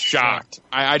awesome. I was shocked.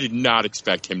 I did not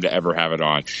expect him to ever have it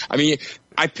on. I mean,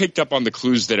 I picked up on the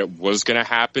clues that it was going to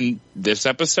happen this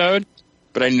episode,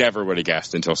 but I never would have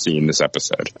guessed until seeing this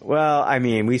episode. Well, I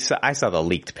mean, I saw the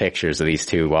leaked pictures of these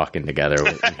two walking together.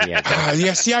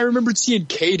 See, I remembered seeing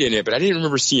Kate in it, but I didn't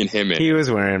remember seeing him in it. He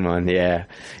was wearing one, yeah.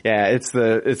 It's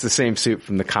the same suit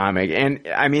from the comic. And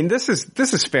I mean, this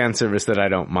is fan service that I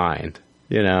don't mind.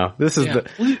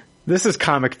 This is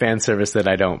comic fan service that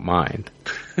I don't mind.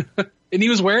 And he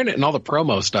was wearing it in all the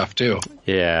promo stuff, too.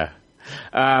 Yeah.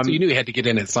 So you knew he had to get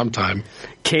in it sometime.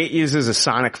 Kate uses a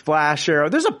sonic flash arrow.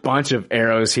 There's a bunch of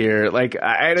arrows here.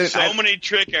 So many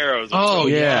trick arrows. Oh,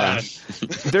 yeah.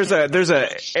 There's a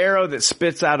arrow that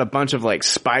spits out a bunch of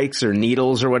spikes or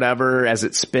needles or whatever as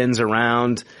it spins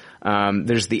around.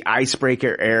 There's the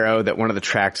icebreaker arrow that one of the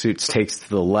tracksuits takes to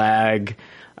the leg.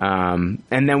 And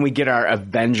then we get our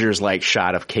Avengers-like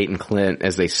shot of Kate and Clint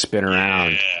as they spin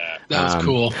around. Yeah, that was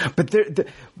cool.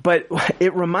 But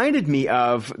it reminded me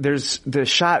of, there's the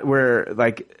shot where,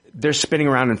 they're spinning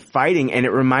around and fighting, and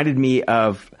it reminded me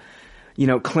of,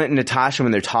 Clint and Natasha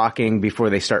when they're talking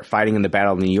before they start fighting in the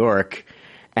Battle of New York.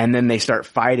 and then they start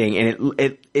fighting,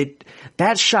 and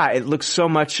that shot, it looks so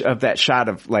much of that shot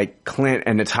of like Clint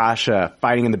and Natasha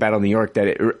fighting in the Battle of New York that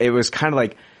it was kind of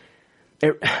like,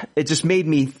 it just made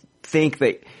me think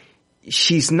that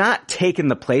she's not taken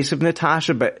the place of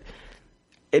Natasha, but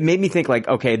it made me think like,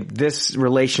 okay, this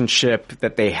relationship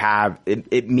that they have,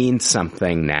 it means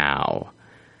something now.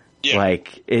 Yeah.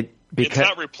 Like because it's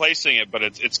not replacing it, but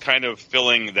it's kind of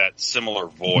filling that similar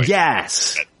void.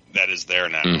 Yes. That is there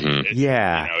now. Mm-hmm.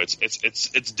 Yeah. You know,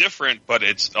 it's different, but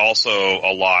it's also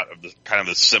a lot of the kind of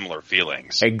the similar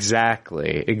feelings.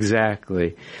 Exactly.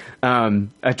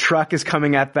 A truck is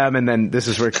coming at them, and then this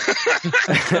is where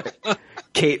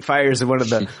Kate fires one of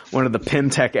the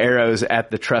Pimtech arrows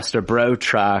at the Trust-A-Bro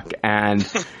truck, and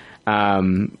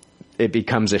it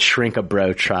becomes a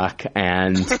Shrink-A-Bro truck,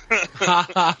 and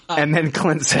then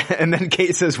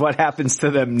Kate says, "What happens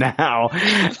to them now?"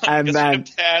 And then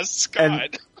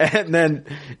and then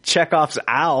Chekhov's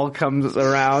owl comes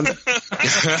around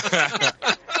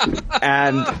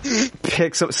and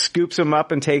scoops him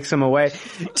up and takes him away.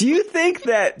 Do you think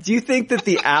that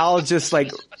the owl just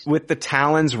like with the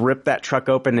talons ripped that truck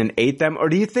open and ate them, or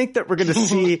do you think that we're going to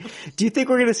see? Do you think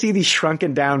we're going to see these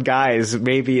shrunken down guys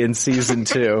maybe in season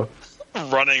 2?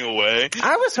 Running away.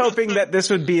 I was hoping that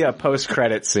this would be a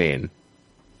post-credit scene.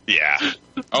 Yeah.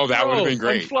 Oh, that would have been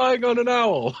great. I'm flying on an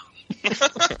owl.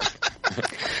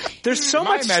 There's so much.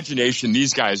 much In my imagination,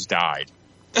 these guys died.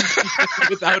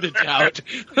 Without a doubt.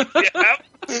 Yep.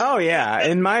 Oh yeah,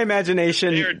 in my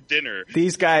imagination, Their dinner.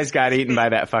 These guys got eaten by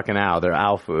that fucking owl. They're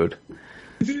owl food.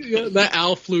 Yeah, that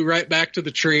owl flew right back to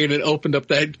the tree and it opened up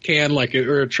that can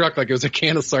or a truck like it was a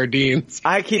can of sardines.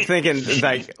 I keep thinking,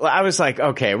 I was like,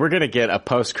 okay, we're gonna get a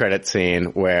post-credit scene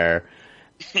where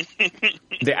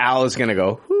the owl is gonna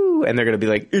go, whoo, and they're gonna be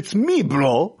like, "It's me,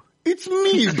 bro. It's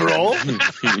me, bro." That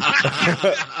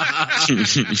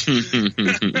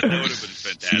would have been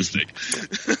fantastic.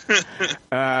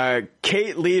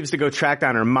 Kate leaves to go track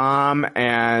down her mom,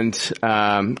 and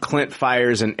Clint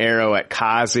fires an arrow at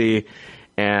Kazi,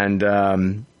 and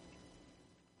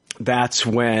that's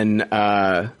when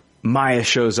Maya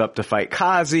shows up to fight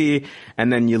Kazi,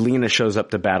 and then Yelena shows up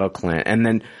to battle Clint, and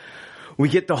then we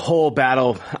get the whole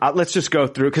battle. Let's just go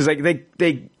through, because like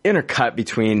they intercut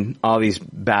between all these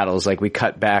battles. Like we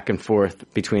cut back and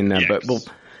forth between them, Yes. but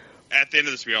At the end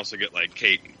of this, we also get like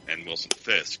Kate and Wilson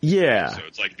Fisk. Yeah. So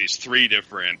it's like these 3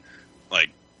 different like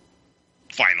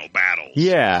final battles.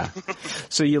 Yeah.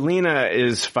 So Yelena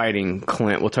is fighting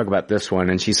Clint. We'll talk about this one.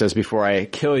 And she says, "Before I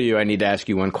kill you, I need to ask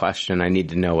you one question. I need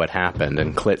to know what happened."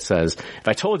 And Clint says, "If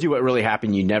I told you what really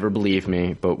happened, you'd never believe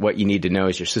me. But what you need to know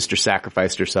is your sister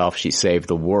sacrificed herself. She saved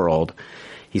the world."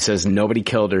 He says, "Nobody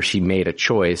killed her. She made a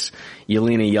choice."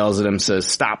 Yelena yells at him, says,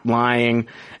 "Stop lying."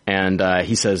 And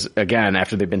he says, again,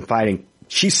 after they've been fighting,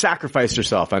 "She sacrificed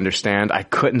herself, understand? I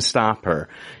couldn't stop her."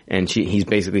 And he's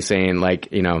basically saying,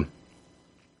 like, you know,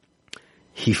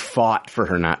 he fought for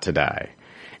her not to die.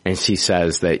 And she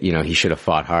says that, you know, he should have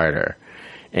fought harder.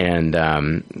 And,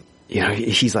 you know,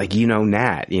 he's like, you know,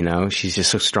 Nat, you know, she's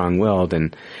just so strong-willed.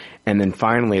 And then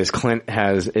finally, as Clint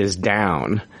is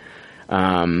down,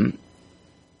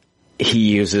 he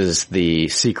uses the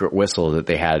secret whistle that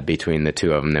they had between the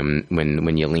two of them when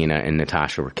Yelena and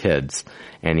Natasha were kids.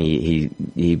 And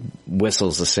he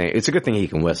whistles the same. It's a good thing he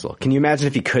can whistle. Can you imagine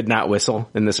if he could not whistle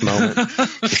in this moment?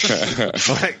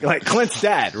 like Clint's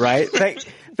dead, right?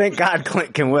 Thank God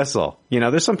Clint can whistle. You know,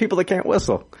 there's some people that can't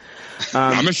whistle.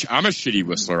 I'm a shitty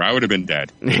whistler. I would have been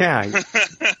dead. Yeah.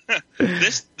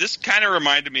 This kind of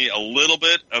reminded me a little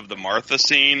bit of the Martha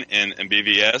scene in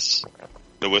BVS.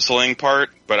 The whistling part,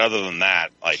 but other than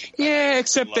that, like... Yeah,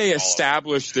 except they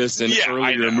established this in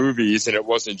earlier movies, and it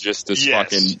wasn't just this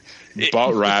fucking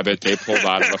butt rabbit they pulled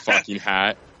out of a fucking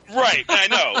hat. Right, I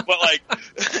know, but like,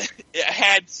 it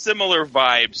had similar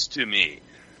vibes to me.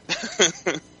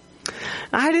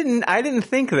 I didn't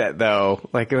think that though,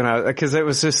 like because it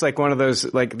was just like one of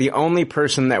those, like the only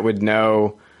person that would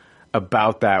know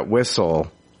about that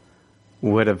whistle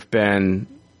would have been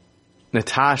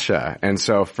Natasha, and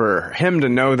so for him to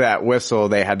know that whistle,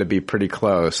 they had to be pretty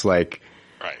close. Like,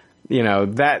 right. You know,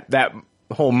 that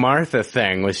whole Martha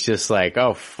thing was just like,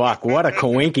 oh fuck, what a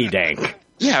coinky dink.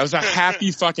 Yeah, it was a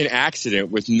happy fucking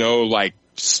accident with no like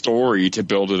story to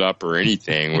build it up or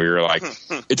anything. We were like,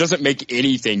 it doesn't make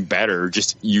anything better.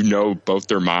 Just, you know, both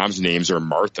their moms' names are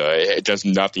Martha. It does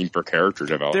nothing for character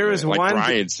development. There was like one,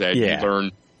 Brian said, yeah.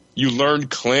 you learned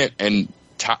Clint and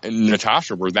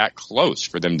Natasha were that close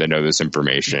for them to know this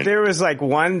information. There was like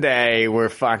one day where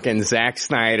fucking Zack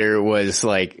Snyder was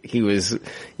like, he was,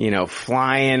 you know,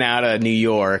 flying out of New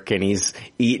York and he's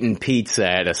eating pizza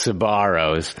at a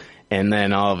Sbarro's, And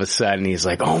then all of a sudden he's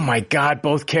like, oh my God,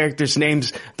 both characters'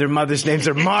 names, their mother's names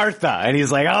are Martha. And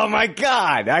he's like, oh my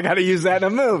God, I gotta use that in a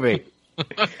movie.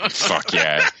 Fuck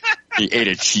yeah. He ate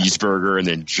a cheeseburger and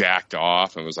then jacked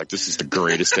off and was like, this is the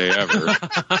greatest day ever.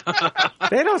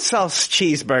 They don't sell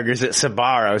cheeseburgers at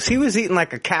Sbarro's. He was eating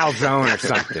like a calzone or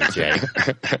something, Jay.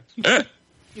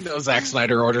 You know, Zack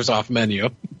Snyder orders off menu.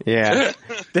 Yeah.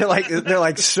 They're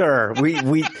like, sir,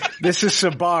 we, this is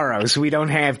Sbarro's. We don't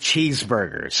have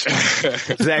cheeseburgers.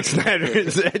 Zack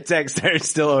Snyder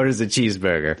still orders a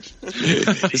cheeseburger.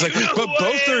 He's like, but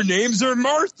both their names are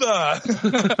Martha.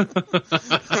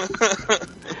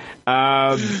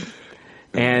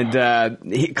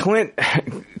 Clint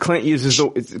uses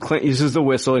the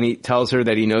whistle, and he tells her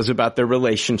that he knows about their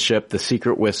relationship, the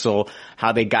secret whistle,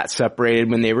 how they got separated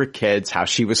when they were kids, how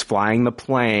she was flying the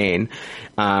plane.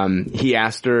 He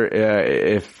asked her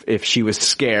if she was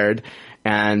scared,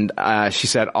 and she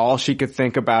said all she could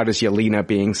think about is Yelena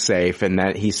being safe, and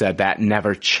that he said that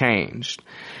never changed.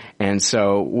 And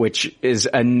so, which is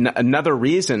another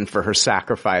reason for her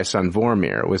sacrifice on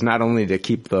Vormir, was not only to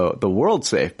keep the world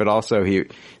safe, but also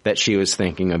that she was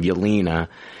thinking of Yelena.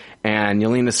 And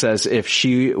Yelena says if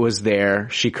she was there,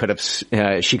 she could have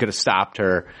stopped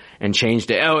her and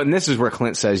changed it. Oh, and this is where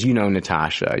Clint says, you know,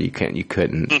 Natasha, you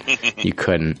couldn't.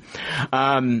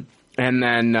 And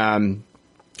then,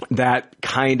 that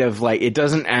kind of like, it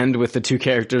doesn't end with the two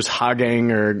characters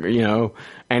hugging or, you know,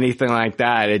 anything like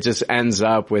that. It just ends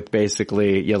up with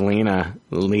basically Yelena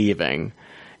leaving,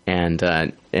 and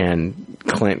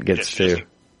Clint gets to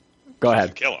go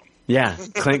ahead. Kill him. Yeah,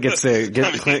 Clint gets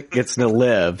to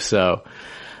live. So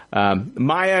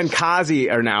Maya and Kazi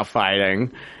are now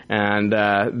fighting, and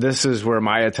this is where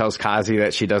Maya tells Kazi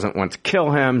that she doesn't want to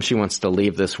kill him. She wants to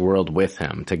leave this world with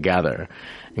him together.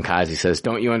 And Kazi says,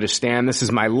 don't you understand? This is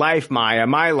my life, Maya,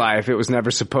 my life. It was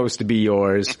never supposed to be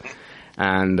yours.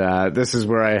 And this is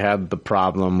where I had the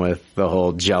problem with the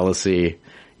whole jealousy,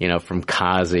 you know, from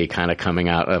Kazi kind of coming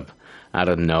out of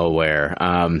nowhere.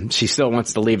 She still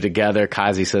wants to leave together.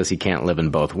 Kazi says he can't live in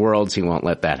both worlds. He won't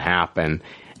let that happen.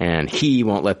 And he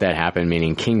won't let that happen,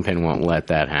 meaning Kingpin won't let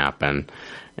that happen.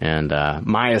 And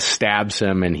Maya stabs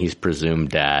him, and he's presumed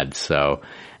dead. So,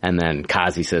 and then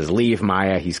Kazi says, leave,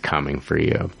 Maya, he's coming for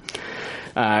you.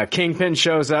 Kingpin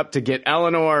shows up to get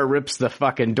Eleanor, rips the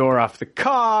fucking door off the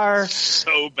car.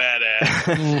 So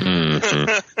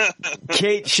badass.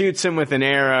 Kate shoots him with an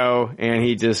arrow, and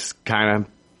he just kind of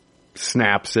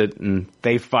snaps it, and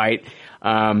they fight.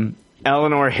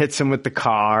 Eleanor hits him with the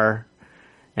car,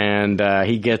 and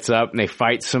he gets up, and they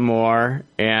fight some more.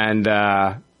 And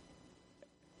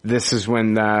this is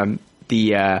when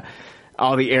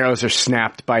all the arrows are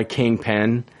snapped by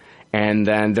Kingpin, and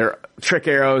then their trick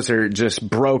arrows are just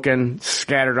broken,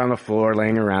 scattered on the floor,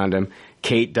 laying around him.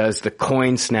 Kate does the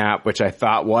coin snap, which I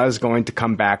thought was going to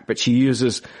come back, but she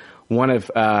uses one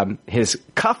of his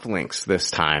cufflinks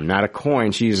this time, not a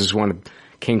coin. She uses one of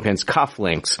Kingpin's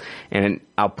cufflinks, and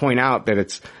I'll point out that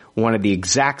it's one of the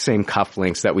exact same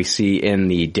cufflinks that we see in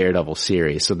the Daredevil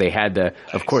series. So they had to,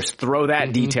 of course, throw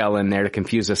that detail in there to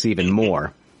confuse us even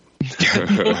more.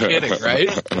 No kidding,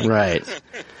 right? Right.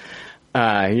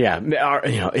 Yeah.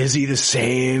 You know, is he the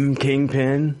same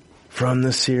Kingpin from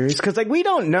the series? Because, like, we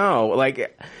don't know.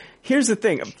 Like, here's the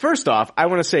thing. First off, I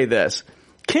want to say this.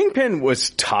 Kingpin was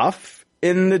tough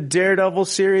in the Daredevil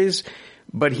series,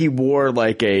 but he wore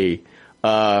like a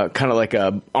kind of like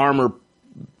a armored.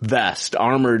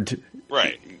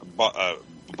 Right.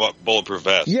 Bulletproof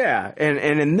vest. Yeah, and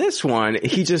in this one,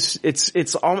 he just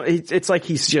it's like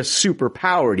he's just super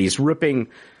powered. He's ripping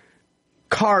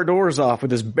car doors off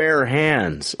with his bare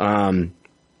hands.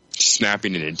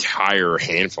 Snapping an entire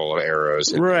handful of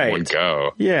arrows in one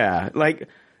go. Yeah, like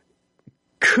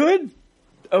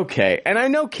okay, and I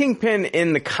know Kingpin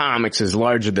in the comics is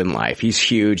larger than life. He's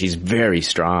huge. He's very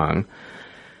strong.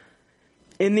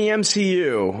 In the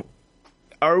MCU,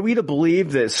 are we to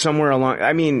believe that somewhere along?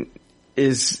 I mean,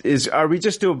 are we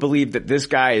just to believe that this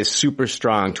guy is super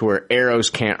strong to where arrows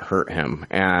can't hurt him,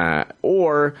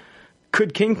 or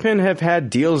could Kingpin have had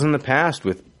deals in the past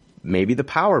with maybe the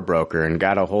Power Broker and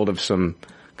got a hold of some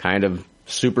kind of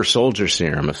super soldier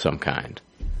serum of some kind?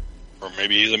 Or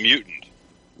maybe he's a mutant.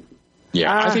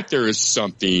 Yeah, I think there is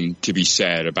something to be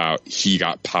said about he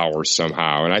got power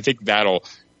somehow, and I think that'll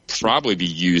probably be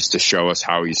used to show us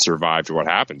how he survived what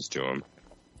happens to him.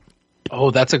 Oh,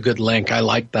 that's a good link. I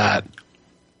like that.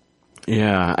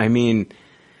 Yeah, I mean,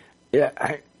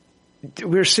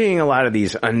 we're seeing a lot of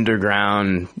these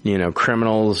underground, you know,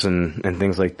 criminals and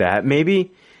things like that.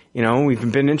 Maybe, you know,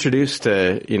 we've been introduced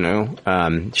to, you know,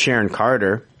 Sharon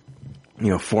Carter, you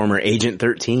know, former Agent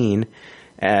 13,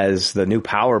 as the new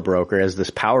power broker, as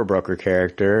this power broker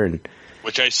character, and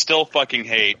which I still fucking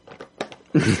hate.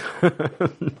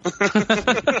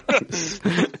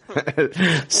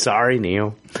 Sorry,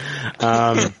 Neil.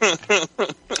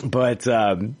 But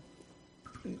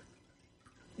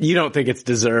you don't think it's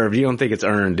deserved. You don't think it's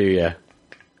earned, do you?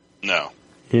 No.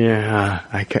 Yeah,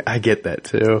 I get that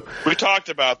too. We talked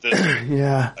about this.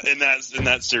 Yeah. In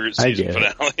that series season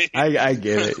finale. I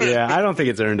get it. Yeah, I don't think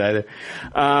it's earned either.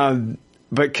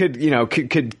 But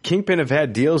could Kingpin have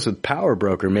had deals with Power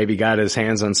Broker? Maybe got his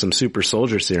hands on some super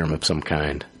soldier serum of some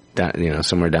kind,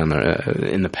 somewhere down there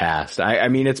in the past. I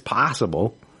mean, it's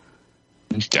possible.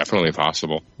 It's definitely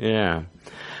possible. Yeah.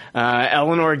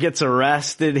 Eleanor gets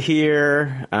arrested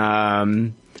here.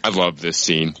 I love this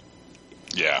scene.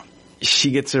 Yeah.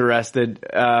 She gets arrested.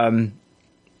 You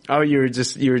were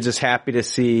just happy to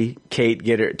see Kate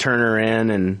turn her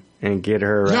in and get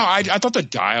her. No, I thought the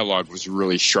dialogue was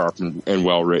really sharp and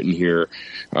well written here.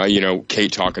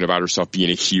 Kate talking about herself being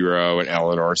a hero, and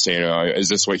Eleanor saying, "Is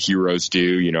this what heroes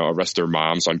do? Arrest their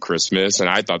moms on Christmas?" And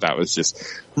I thought that was just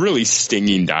really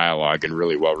stinging dialogue and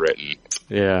really well written.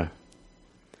 Yeah.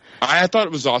 I thought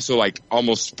it was also like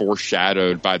almost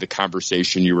foreshadowed by the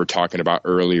conversation you were talking about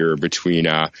earlier between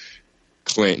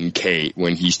Clint and Kate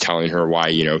when he's telling her why,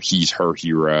 he's her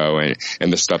hero and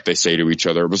the stuff they say to each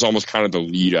other. It was almost kind of the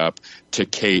lead up to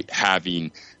Kate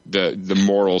having the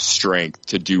moral strength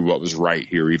to do what was right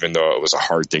here, even though it was a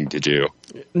hard thing to do.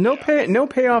 No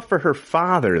payoff for her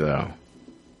father, though.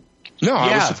 No,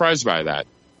 I was surprised by that.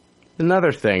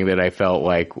 Another thing that I felt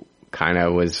like kind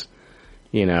of was,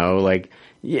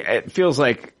 it feels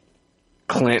like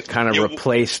Clint kind of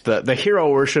replaced the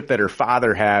hero worship that her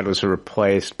father had was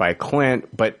replaced by Clint,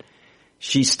 but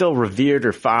she still revered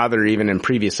her father even in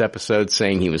previous episodes,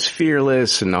 saying he was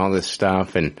fearless and all this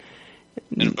stuff. And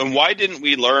why didn't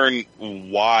we learn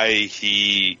why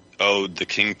he owed the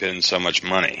Kingpin so much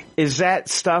money? Is that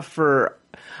stuff for...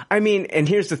 I mean, and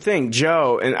here's the thing,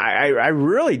 Joe, and I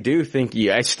really do think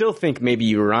I still think maybe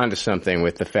you were onto something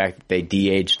with the fact that they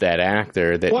de-aged that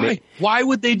actor. Why? Why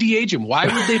would they de-age him? Why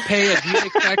would they pay a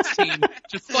VFX team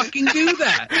to fucking do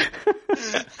that?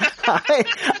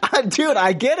 Dude,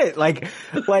 I get it. Like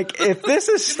if this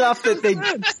is stuff that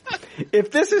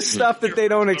they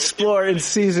don't explore in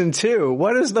season 2,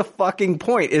 what is the fucking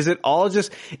point? Is it all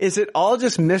just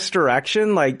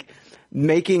misdirection? Like,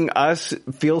 making us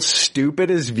feel stupid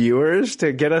as viewers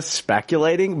to get us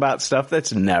speculating about stuff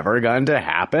that's never going to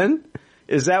happen?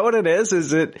 Is that what it is?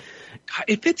 Is it?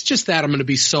 If it's just that, I'm going to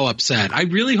be so upset. I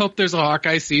really hope there's a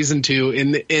Hawkeye season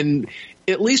 2 and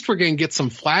at least we're going to get some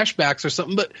flashbacks or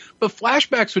something, but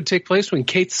flashbacks would take place when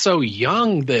Kate's so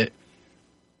young that.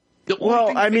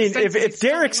 Well, I mean, if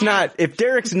Derek's not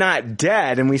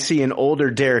dead and we see an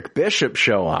older Derek Bishop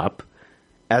show up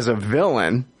as a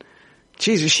villain,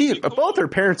 Jesus, both her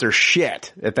parents are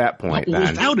shit at that point. Well,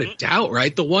 without a doubt,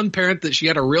 right? The one parent that she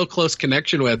had a real close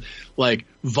connection with, like,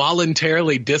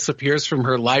 voluntarily disappears from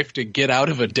her life to get out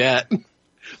of a debt,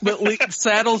 but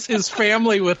saddles his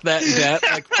family with that debt,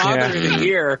 like father in a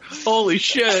year. Holy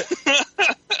shit.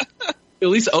 At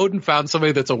least Odin found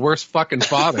somebody that's a worse fucking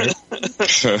father.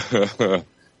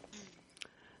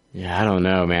 Yeah, I don't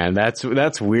know, man.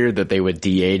 That's weird that they would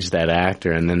de-age that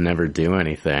actor and then never do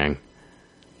anything.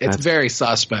 It's very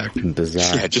suspect.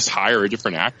 Bizarre. Yeah, just hire a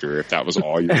different actor if that was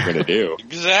all you were going to do.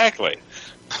 Exactly.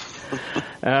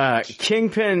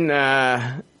 Kingpin,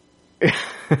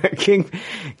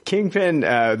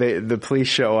 the police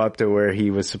show up to where he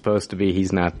was supposed to be.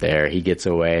 He's not there. He gets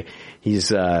away. He's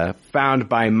found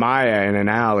by Maya in an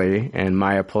alley, and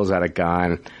Maya pulls out a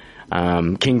gun.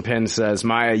 Kingpin says,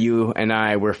 "Maya, you and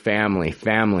I, we're family.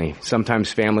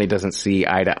 Sometimes family doesn't see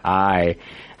eye to eye."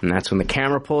 And that's when the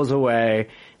camera pulls away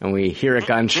and we hear a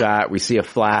gunshot. We see a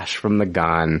flash from the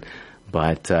gun,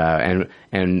 but,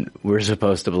 and we're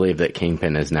supposed to believe that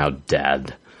Kingpin is now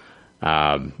dead.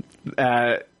 Yeah.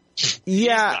 He's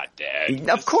not dead.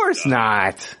 Of course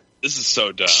not. This is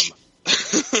so dumb.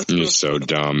 He's so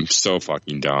dumb. So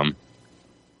fucking dumb.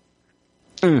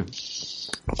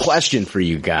 Question for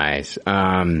you guys.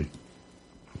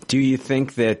 Do you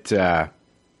think that,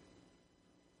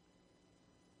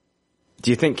 do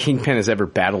you think Kingpin has ever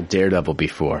battled Daredevil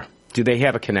before? Do they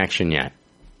have a connection yet?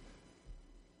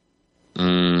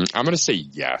 I'm going to say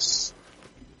yes.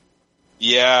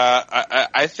 Yeah,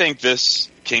 I think this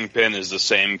Kingpin is the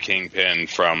same Kingpin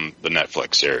from the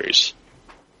Netflix series.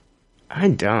 I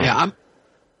don't. Yeah,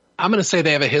 I'm going to say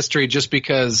they have a history just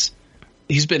because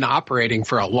he's been operating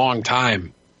for a long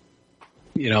time.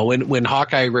 You know, when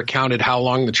Hawkeye recounted how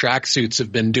long the tracksuits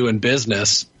have been doing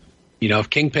business, You know, if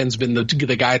Kingpin's been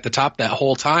the guy at the top that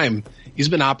whole time, he's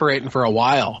been operating for a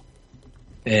while.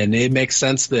 And it makes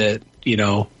sense that, you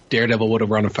know, Daredevil would have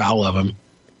run afoul of him.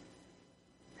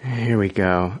 Here we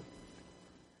go.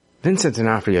 Vincent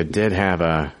D'Onofrio did have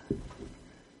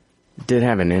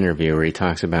an interview where he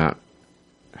talks about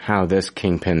how this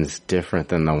Kingpin's different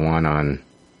than the one on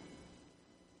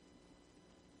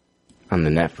the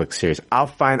Netflix series. I'll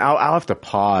have to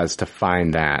pause to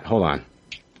find that. Hold on.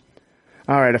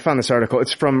 All right, I found this article.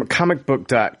 It's from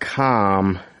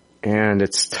comicbook.com, and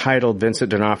it's titled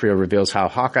Vincent D'Onofrio Reveals How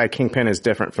Hawkeye Kingpin is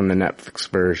Different from the Netflix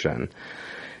Version.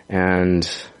 And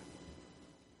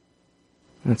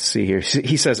let's see here.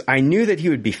 He says, I knew that he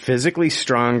would be physically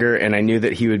stronger, and I knew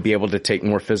that he would be able to take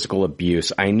more physical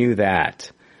abuse. I knew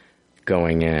that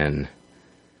going in.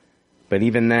 But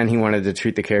even then, he wanted to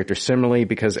treat the character similarly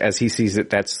because as he sees it,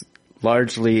 that's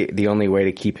largely the only way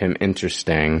to keep him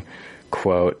interesting.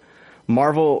 Quote,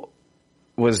 Marvel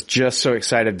was just so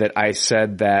excited that I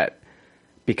said that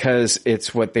because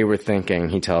it's what they were thinking,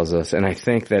 he tells us. And I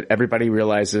think that everybody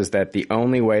realizes that the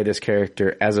only way this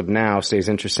character, as of now, stays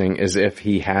interesting is if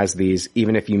he has these,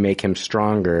 even if you make him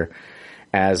stronger,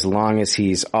 as long as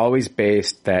he's always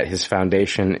based that his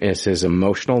foundation is his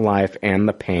emotional life and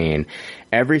the pain.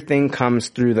 Everything comes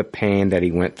through the pain that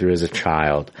he went through as a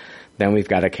child. Then we've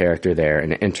got a character there,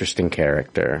 an interesting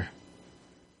character.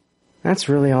 That's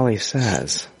really all he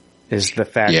says, is the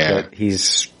fact that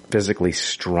he's physically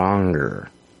stronger.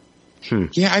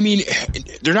 Yeah, I mean,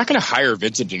 they're not going to hire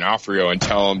Vincent D'Onofrio and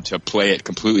tell him to play it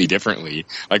completely differently.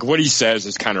 Like, what he says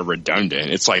is kind of redundant.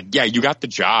 It's like, yeah, you got the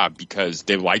job because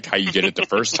they liked how you did it the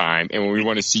first time, and we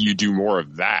want to see you do more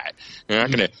of that. They're not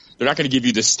going to give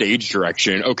you the stage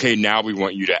direction. Okay, now we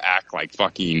want you to act like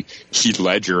fucking Heath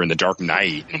Ledger in The Dark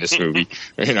Knight in this movie.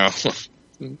 You know, what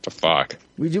the fuck?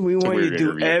 We want you to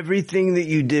do everything that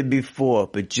you did before,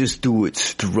 but just do it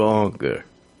stronger.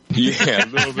 Yeah, a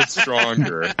little bit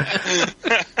stronger.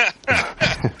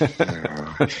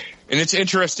 And it's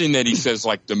interesting that he says,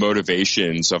 like, the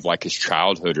motivations of, like, his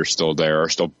childhood are still there, are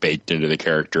still baked into the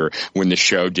character, when the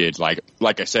show did, like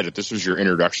I said, if this was your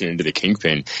introduction into the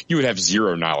Kingpin, you would have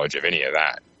zero knowledge of any of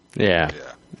that. Yeah.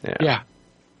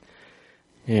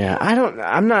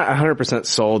 I'm not 100%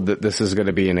 sold that this is going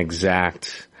to be an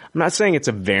exact, I'm not saying it's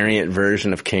a variant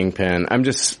version of Kingpin.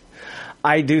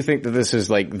 I do think that this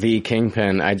is like the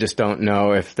Kingpin. I just don't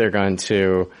know if they're going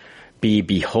to be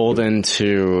beholden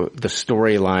to the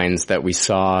storylines that we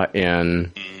saw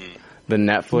in the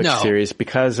Netflix series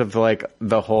because of like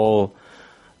the whole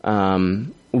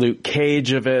Luke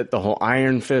Cage of it, the whole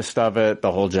Iron Fist of it,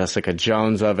 the whole Jessica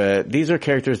Jones of it. These are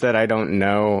characters that I don't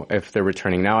know if they're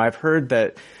returning. Now, I've heard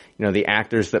that, you know, the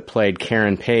actors that played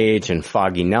Karen Page and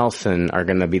Foggy Nelson are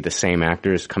going to be the same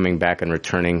actors coming back and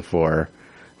returning for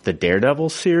the Daredevil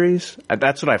series.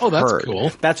 That's what I've heard. That's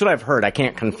cool. That's what I've heard. I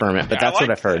can't confirm it, but that's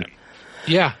what I've heard.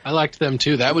 Yeah, I liked them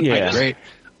too. That would be great.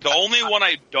 The only one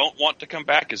I don't want to come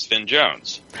back is Finn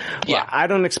Jones. Yeah, I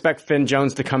don't expect Finn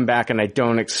Jones to come back, and I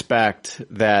don't expect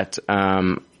that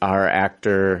our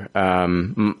actor,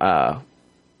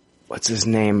 what's his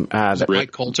name?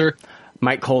 Mike Coulter.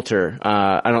 Mike Coulter.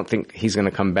 I don't think he's going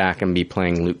to come back and be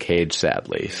playing Luke Cage,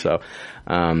 sadly. So,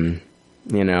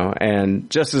 you know, and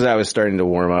just as I was starting to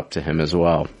warm up to him as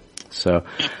well. So,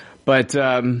 but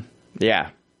yeah.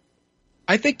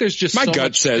 I think there's just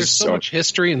so much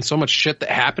history and so much shit that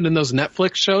happened in those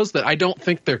Netflix shows that I don't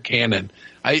think they're canon.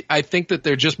 I think that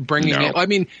they're just bringing it. I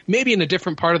mean, maybe in a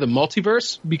different part of the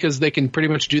multiverse because they can pretty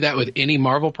much do that with any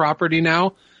Marvel property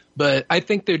now. But I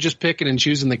think they're just picking and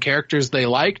choosing the characters they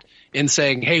liked and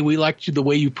saying, hey, we liked you the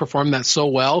way you performed that so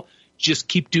well. Just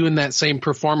keep doing that same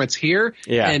performance here.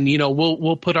 Yeah. And, you know,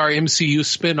 we'll put our MCU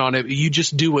spin on it. You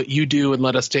just do what you do and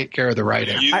let us take care of the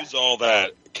writing. Use all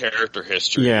that character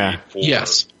history for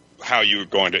how you're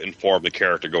going to inform the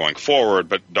character going forward,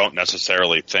 but don't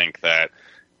necessarily think that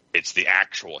it's the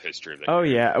actual history of the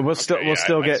character. Yeah. We'll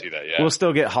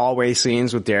still get hallway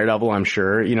scenes with Daredevil, I'm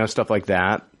sure, you know, stuff like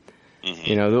that. Mm-hmm.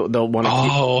 You know, they'll want to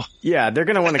keep. Yeah, they're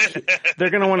gonna want to. They're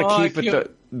gonna want to keep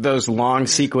with those long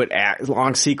shot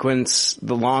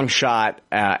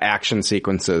action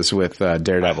sequences with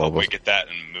Daredevil. I hope we get that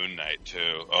in Moon Knight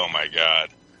too. Oh my god.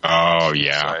 Oh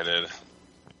yeah. Excited.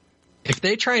 If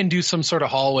they try and do some sort of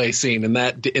hallway scene in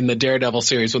the Daredevil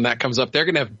series when that comes up, they're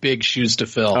going to have big shoes to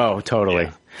fill. Oh, totally.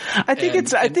 Yeah. I think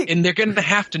they're going to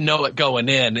have to know it going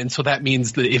in, and so that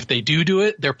means that if they do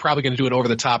it, they're probably going to do it over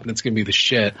the top, and it's going to be the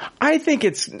shit. I think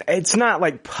it's not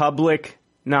like public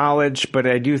knowledge, but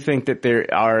I do think that there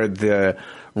are the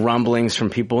rumblings from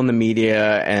people in the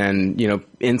media and, you know,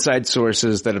 inside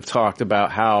sources that have talked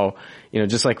about how, you know,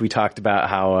 just like we talked about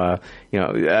how,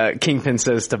 Kingpin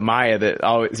says to Maya that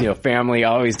always, you know, family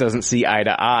always doesn't see eye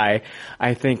to eye.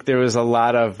 I think there was a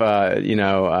lot of,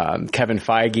 Kevin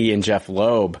Feige and Jeff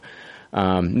Loeb,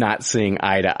 not seeing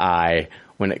eye to eye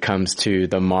when it comes to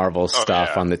the Marvel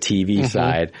stuff on the TV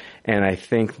side. And I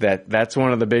think that that's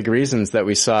one of the big reasons that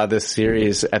we saw this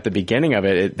series at the beginning of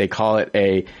it. They call it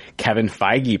a Kevin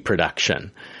Feige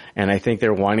production. And I think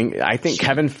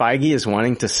Kevin Feige is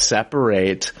wanting to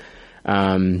separate,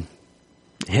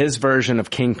 his version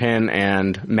of Kingpin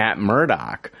and Matt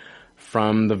Murdock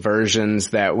from the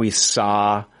versions that we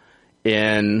saw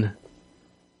in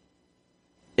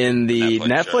the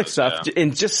Netflix stuff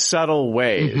in just subtle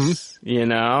ways, you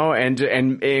know,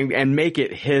 and make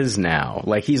it his now.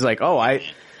 Like he's like, oh, I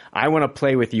want to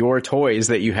play with your toys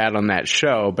that you had on that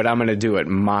show, but I'm going to do it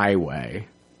my way.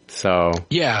 So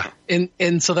yeah,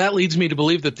 and so that leads me to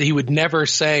believe that he would never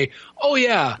say, oh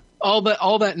yeah, all that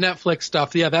Netflix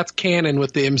stuff, yeah, that's canon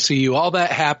with the MCU. All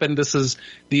that happened. This is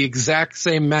the exact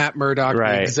same Matt Murdock,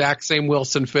 the exact same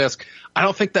Wilson Fisk. I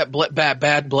don't think that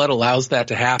bad blood allows that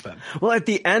to happen. Well, at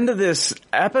the end of this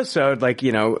episode, like,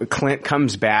 you know, Clint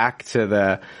comes back to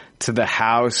the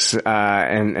house,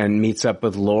 and meets up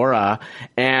with Laura,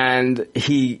 and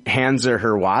he hands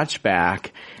her watch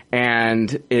back,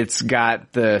 and it's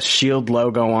got the SHIELD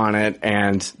logo on it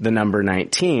and the number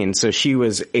 19. So she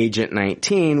was Agent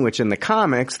 19, which in the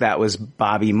comics, that was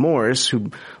Bobby Morse,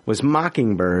 who was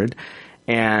Mockingbird.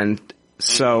 And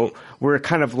so we're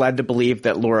kind of led to believe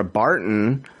that Laura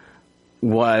Barton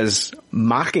was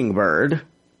Mockingbird,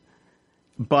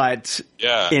 but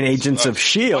in Agents of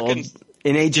S.H.I.E.L.D.,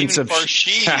 in Agents of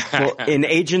S.H.I.E.L.D.,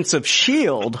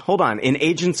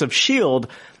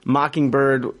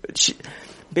 Mockingbird,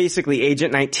 basically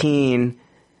Agent 19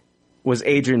 was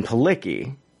Adrian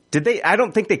Palicki. I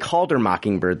don't think they called her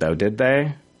Mockingbird though, did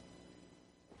they?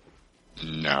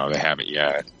 No, they haven't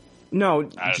yet. No,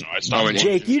 I don't know.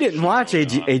 Jake, you didn't watch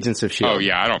Agents of S.H.I.E.L.D. Oh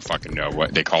yeah, I don't fucking know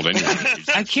what they called anyone.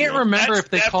 I can't remember if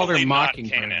they called her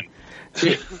Mockingbird.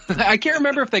 I can't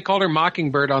remember if they called her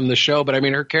Mockingbird on the show, but I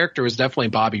mean, her character was definitely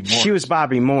Bobby Morse. She was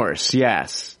Bobby Morse,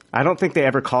 yes. I don't think they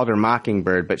ever called her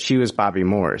Mockingbird, but she was Bobby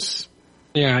Morse.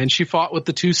 Yeah, and she fought with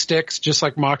the two sticks, just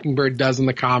like Mockingbird does in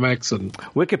the comics. And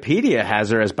Wikipedia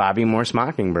has her as Bobby Morse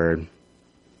Mockingbird.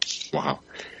 Wow.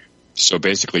 So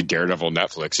basically, Daredevil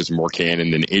Netflix is more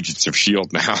canon than Agents of S.H.I.E.L.D.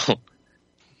 now.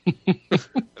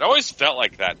 It always felt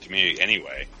like that to me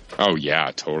anyway. Oh,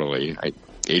 yeah, totally.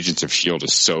 Agents of S.H.I.E.L.D.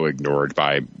 is so ignored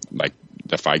by, like,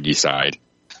 the Feige side.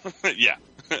 Yeah.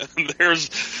 There's,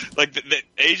 like, the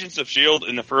Agents of S.H.I.E.L.D.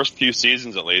 in the first few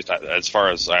seasons, at least, as far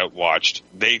as I watched,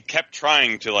 they kept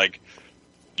trying to, like,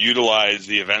 utilize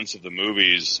the events of the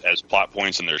movies as plot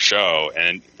points in their show,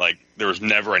 and, like, there was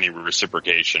never any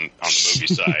reciprocation on the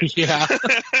movie side. Yeah.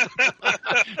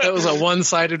 That was a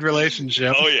one-sided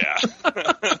relationship. Oh, yeah.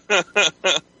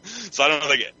 So I don't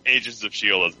think Agents of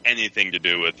S.H.I.E.L.D. has anything to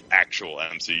do with actual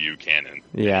MCU canon.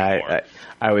 Yeah,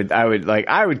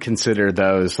 I would consider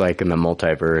those like in the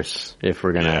multiverse if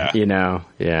we're gonna, you know,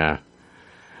 yeah.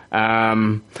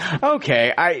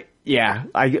 Okay,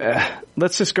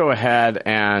 let's just go ahead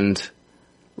and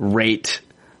rate.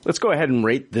 Let's go ahead and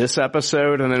rate this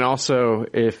episode, and then also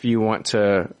if you want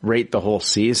to rate the whole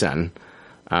season,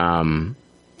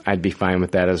 I'd be fine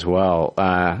with that as well.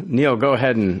 Neil, go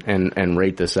ahead and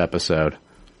rate this episode.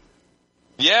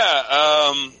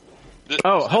 Yeah.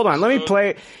 Hold on. Let me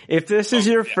play. If this is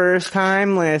your first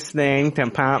time listening to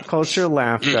Pop Culture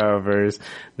Leftovers,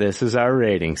 this is our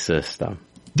rating system.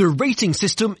 The rating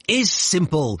system is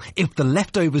simple. If the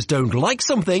leftovers don't like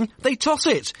something, they toss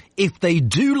it. If they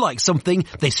do like something,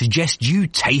 they suggest you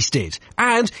taste it.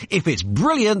 And if it's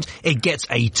brilliant, it gets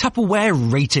a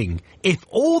Tupperware rating. If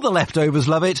all the leftovers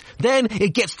love it, then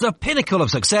it gets the pinnacle of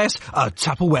success, a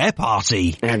Tupperware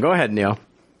party. Yeah, go ahead, Neil.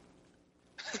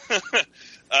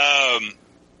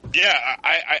 Yeah,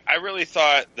 I really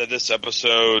thought that this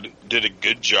episode did a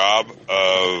good job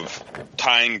of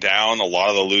tying down a lot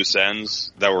of the loose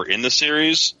ends that were in the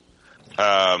series,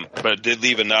 but it did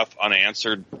leave enough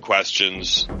unanswered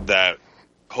questions that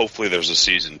hopefully there's a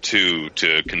season 2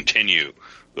 to continue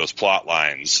those plot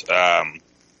lines.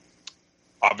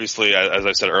 Obviously, as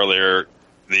I said earlier,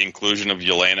 the inclusion of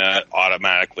Yelena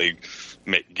automatically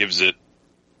gives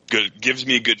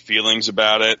me good feelings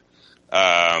about it.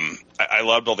 I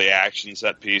loved all the action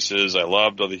set pieces. I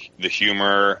loved all the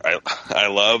humor. I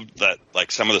loved that,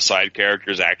 like, some of the side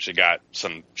characters actually got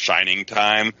some shining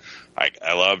time.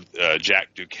 I loved Jack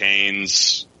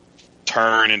Duquesne's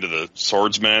turn into the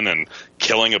swordsman and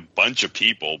killing a bunch of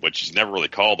people, which he's never really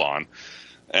called on.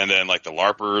 And then like the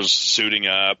LARPers suiting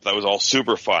up, that was all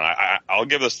super fun. I'll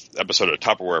give this episode a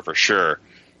Tupperware for sure.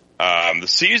 The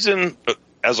season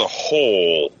as a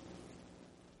whole,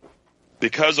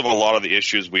 because of a lot of the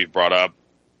issues we've brought up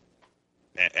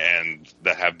and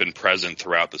that have been present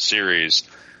throughout the series,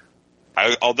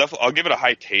 I'll give it a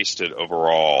high tasted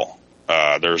overall.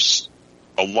 There's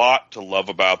a lot to love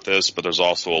about this, but there's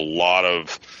also a lot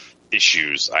of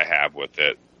issues I have with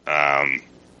it.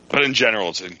 But in general,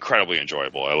 it's incredibly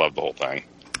enjoyable. I love the whole thing.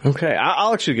 Okay,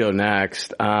 I'll actually go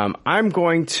next. I'm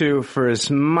going to, for as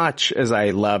much as I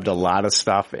loved a lot of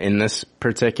stuff in this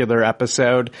particular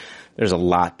episode, there's a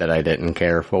lot that I didn't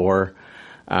care for.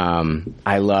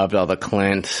 I loved all the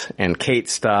Clint and Kate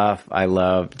stuff. I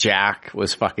loved Jack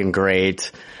was fucking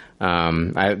great. The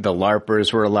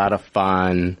LARPers were a lot of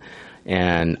fun.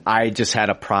 And I just had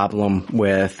a problem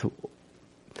with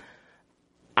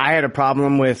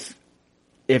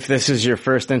if this is your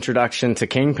first introduction to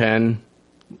Kingpin,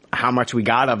 how much we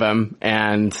got of him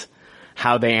and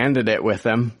how they ended it with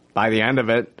him by the end of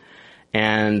it.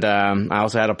 And I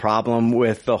also had a problem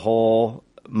with the whole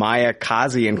Maya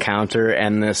Kazi encounter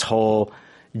and this whole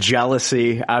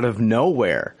jealousy out of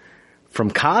nowhere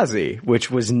from Kazi, which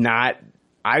was not,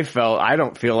 I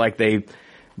don't feel like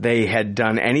they had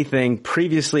done anything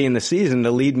previously in the season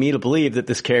to lead me to believe that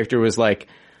this character was like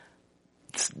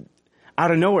out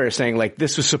of nowhere saying like,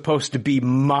 this was supposed to be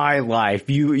my life.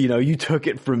 You took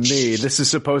it from me. This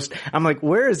is I'm like,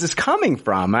 where is this coming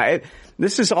from?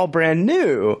 This is all brand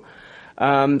new. So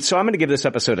I'm going to give this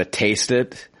episode a taste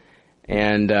it.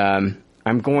 And,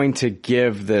 I'm going to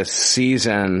give this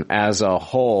season as a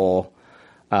whole,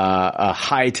 a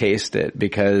high taste it,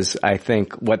 because I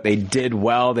think what they did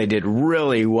well, they did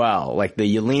really well. Like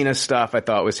the Yelena stuff I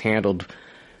thought was handled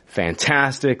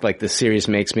fantastic. Like the series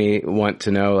makes me want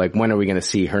to know, like, when are we going to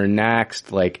see her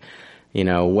next? Like,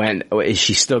 when is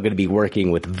she still going to be working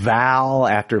with Val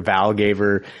after Val gave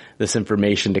her this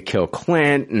information to kill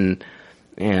Clint?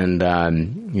 And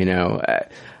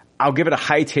I'll give it a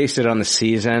high taste it on the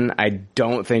season. I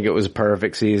don't think it was a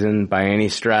perfect season by any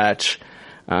stretch.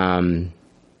 But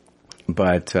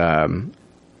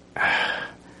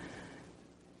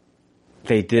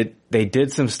they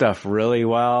did some stuff really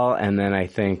well, and then I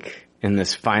think in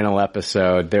this final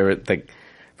episode,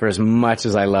 for as much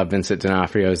as I love Vincent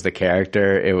D'Onofrio as the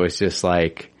character, it was just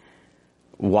like,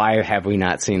 why have we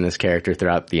not seen this character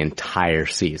throughout the entire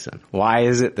season? Why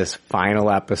is it this final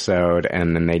episode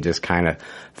and then they just kind of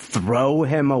throw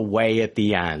him away at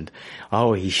the end?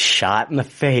 Oh, he's shot in the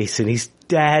face and he's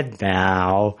dead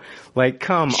now. Like,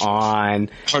 come on.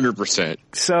 100%.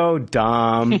 So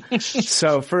dumb.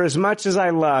 So for as much as I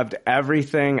loved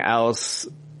everything else,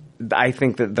 I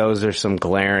think that those are some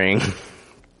glaring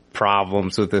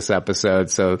problems with this episode.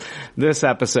 So this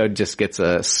episode just gets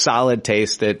a solid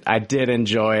taste it. I did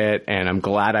enjoy it, and I'm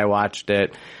glad I watched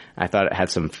it. I thought it had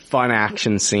some fun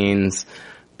action scenes,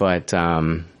 but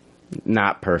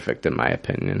not perfect in my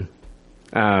opinion.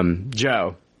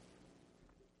 Joe.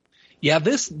 Yeah,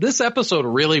 this episode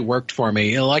really worked for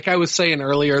me. Like I was saying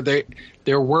earlier,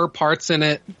 there were parts in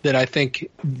it that I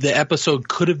think the episode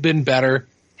could have been better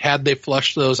had they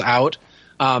flushed those out.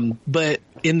 But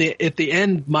at the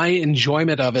end, my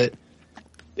enjoyment of it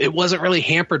wasn't really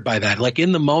hampered by that. Like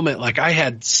in the moment, like I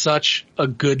had such a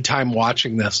good time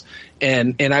watching this,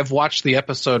 and I've watched the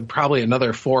episode probably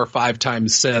another 4 or 5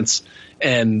 times since,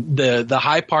 and the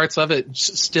high parts of it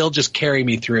still just carry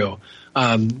me through.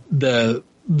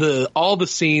 All the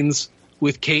scenes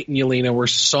with Kate and Yelena were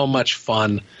so much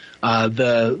fun.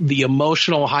 The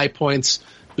emotional high points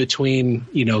between,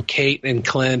 Kate and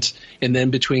Clint, and then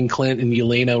between Clint and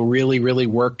Yelena really, really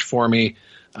worked for me.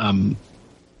 So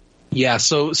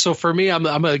for me, I'm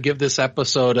going to give this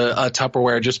episode a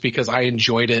Tupperware just because I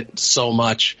enjoyed it so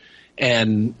much.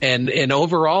 And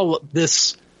overall,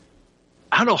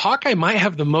 I don't know, Hawkeye might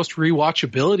have the most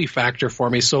rewatchability factor for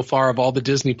me so far of all the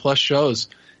Disney Plus shows.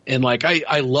 And like,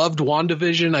 I loved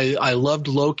WandaVision. I loved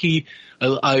Loki.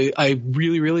 I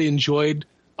really, really enjoyed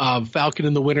Falcon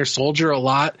and the Winter Soldier a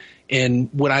lot. And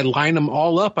when I line them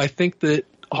all up, I think that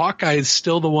Hawkeye is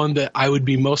still the one that I would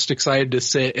be most excited to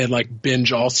sit and like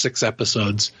binge all 6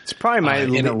 episodes. It's probably my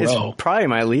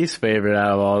least favorite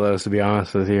out of all those, to be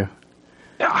honest with you.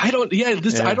 I don't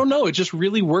know. It just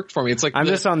really worked for me. It's like I'm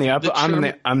just on the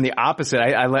I'm the opposite.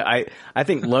 I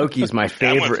think Loki's my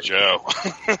favorite. I'm with Joe.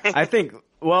 I think,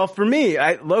 well, for me,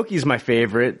 Loki's my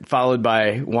favorite, followed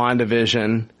by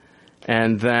WandaVision,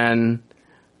 and then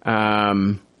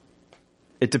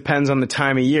it depends on the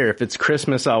time of year. If it's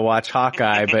Christmas, I'll watch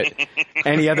Hawkeye, but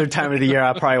any other time of the year,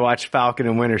 I'll probably watch Falcon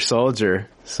and Winter Soldier.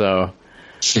 So.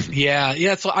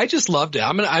 Yeah. So I just loved it.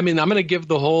 I'm gonna give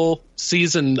the whole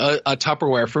season a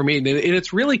Tupperware for me, and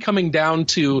it's really coming down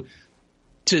to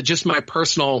just my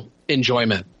personal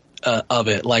enjoyment of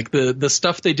it. Like the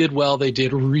stuff they did well, they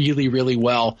did really, really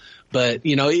well. But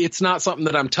it's not something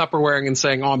that I'm Tupperwaring and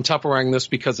saying, "Oh, I'm Tupperwaring this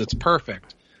because it's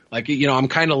perfect." Like I'm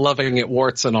kind of loving it,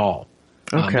 warts and all.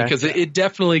 Okay. Because it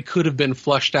definitely could have been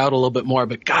fleshed out a little bit more.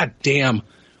 But god damn.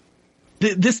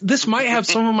 This might have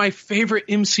some of my favorite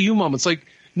MCU moments. Like,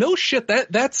 no shit,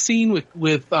 that scene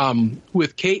with Kate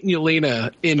and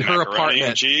Yelena in her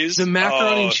apartment, the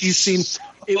macaroni and cheese scene,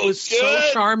 it was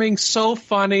so charming, so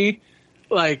funny.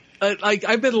 Like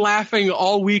I've been laughing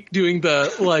all week doing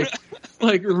the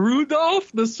like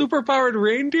Rudolph, the superpowered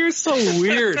reindeer, so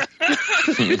weird.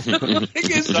 It's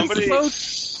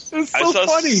so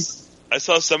funny. I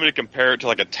saw somebody compare it to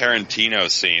like a Tarantino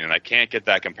scene, and I can't get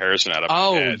that comparison out of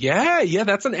my head. Yeah,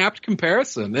 that's an apt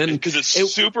comparison. And because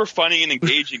it's super funny and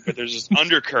engaging, but there's this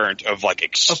undercurrent of like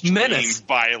extreme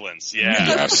violence. Yeah.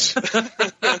 Yes.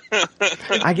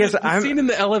 I guess the scene in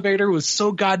the elevator was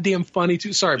so goddamn funny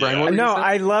too. Sorry, Brian. Yeah. No,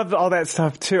 I loved all that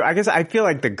stuff too. I guess I feel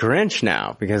like the Grinch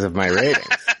now because of my ratings.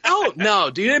 Oh no,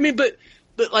 dude. I mean, but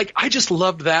like I just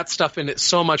loved that stuff in it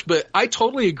so much. But I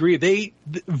totally agree.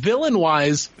 Villain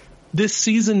wise, this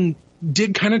season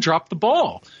did kind of drop the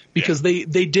ball because they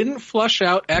didn't flush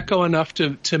out Echo enough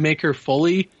to make her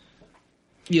fully,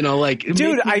 dude,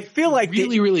 I feel like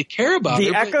really care about the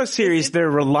her. Echo series. They're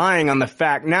relying on the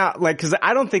fact now, because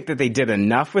I don't think that they did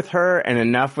enough with her and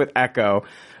enough with Echo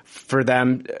for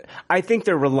them. I think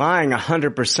they're relying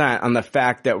 100% on the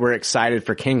fact that we're excited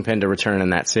for Kingpin to return in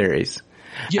that series.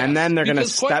 Yes, and then they're going to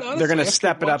step it up. They're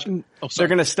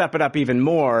going to step it up even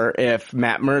more if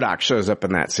Matt Murdock shows up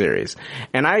in that series.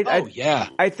 And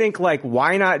I think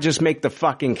why not just make the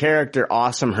fucking character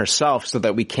awesome herself so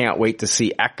that we can't wait to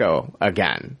see Echo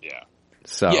again? Yeah.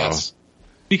 So yes,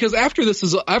 because after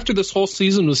this whole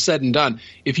season was said and done,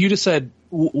 if you just said,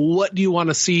 what do you want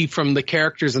to see from the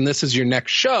characters and this is your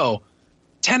next show?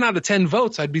 10 out of 10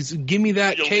 votes, I'd be, give me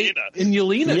that Yelena. Kate and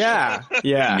Yelena show.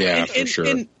 Yeah, for sure.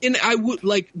 And I would,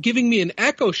 giving me an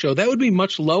Echo show, that would be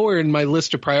much lower in my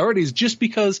list of priorities just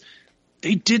because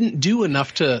they didn't do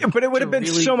enough to. Yeah, but it would have been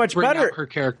so much better. Her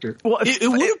character. Well, it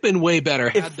would have been way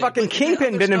better. If fucking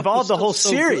Kingpin been involved the whole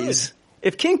series. Good.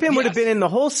 If Kingpin would have been in the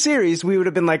whole series, we would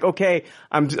have been like,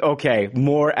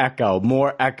 more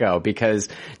Echo, because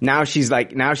now she's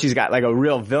got a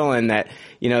real villain that,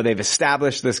 they've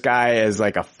established this guy as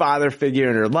like a father figure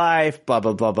in her life, blah,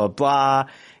 blah, blah, blah, blah.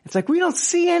 It's like, we don't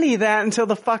see any of that until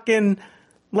the fucking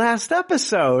last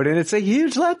episode, and it's a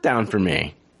huge letdown for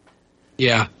me.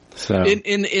 Yeah. So. And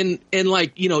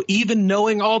even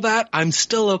knowing all that, I'm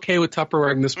still okay with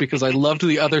Tupperwaring this because I loved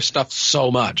the other stuff so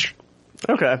much.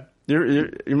 Okay. You're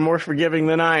more forgiving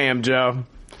than I am, Joe.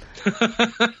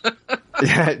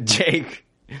 Yeah, Jake.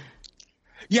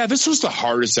 Yeah, this was the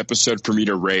hardest episode for me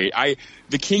to rate.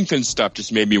 The Kingpin stuff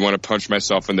just made me want to punch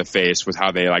myself in the face with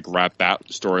how they wrapped that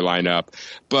storyline up.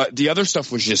 But the other stuff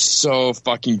was just so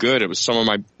fucking good. It was some of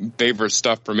my favorite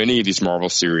stuff from any of these Marvel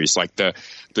series, like the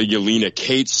Yelena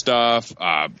Kate stuff,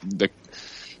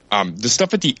 the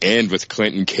stuff at the end with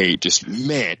Clint and Kate, just,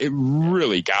 man, it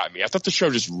really got me. I thought the show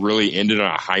just really ended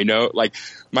on a high note. Like,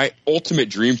 my ultimate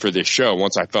dream for this show,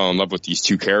 once I fell in love with these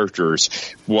two characters,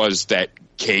 was that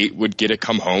Kate would get to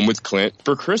come home with Clint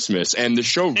for Christmas. And the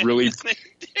show really,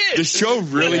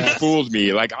 fooled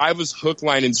me. Like, I was hook,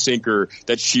 line, and sinker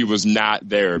that she was not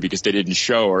there because they didn't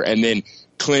show her. And then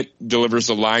Clint delivers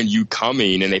the line, "You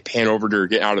coming?" and they pan over to her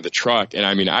getting out of the truck. And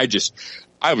I mean, I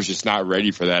was just not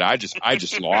ready for that. I just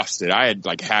lost it. I had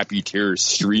happy tears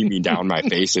streaming down my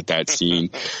face at that scene.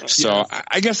 So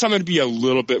I guess I'm going to be a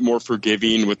little bit more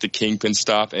forgiving with the Kingpin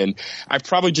stuff. And I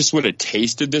probably just would have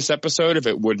tasted this episode if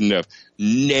it wouldn't have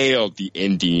nailed the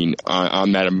ending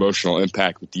on that emotional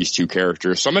impact with these two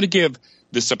characters. So I'm going to give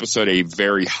this episode a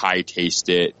very high taste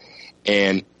it.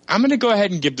 And I'm going to go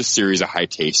ahead and give the series a high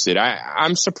taste it.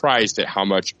 I'm surprised at how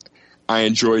much I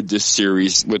enjoyed this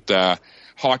series with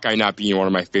Hawkeye not being one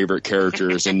of my favorite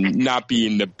characters and not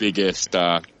being the biggest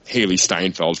Haley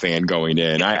Steinfeld fan going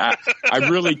in. I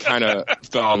really kind of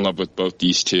fell in love with both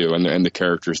these two and the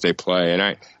characters they play, and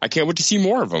I can't wait to see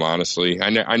more of them, honestly.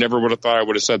 I never would have thought I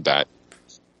would have said that.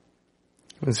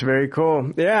 That's very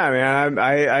cool. Yeah, I mean,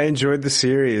 I enjoyed the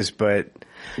series, but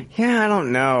yeah, I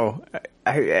don't know.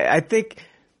 I think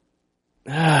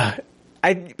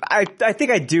I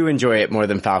think I do enjoy it more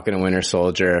than Falcon and Winter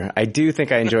Soldier. I do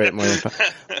think I enjoy it more than,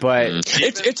 but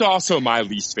it's also my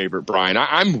least favorite, Brian.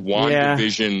 I'm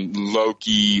WandaVision,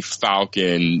 Loki,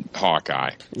 Falcon,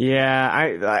 Hawkeye.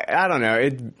 Yeah, I don't know.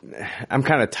 I'm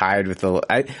kind of tired with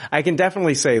I can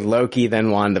definitely say Loki, then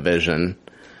WandaVision.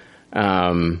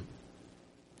 And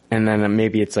then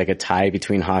maybe it's like a tie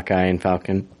between Hawkeye and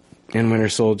Falcon and Winter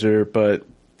Soldier, but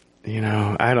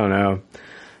I don't know.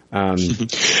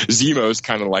 Zemo's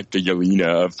kind of like the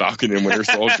Yelena of Falcon and Winter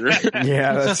Soldier.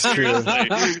 Yeah, that's true.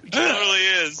 Totally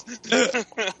is.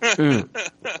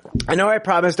 I know I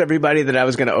promised everybody that I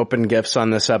was going to open gifts on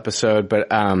this episode,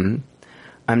 but I'm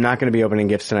not going to be opening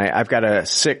gifts tonight. I've got a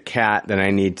sick cat that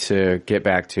I need to get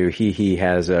back to. He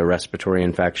has a respiratory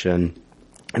infection,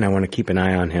 and I want to keep an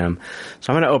eye on him.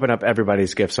 So I'm going to open up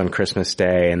everybody's gifts on Christmas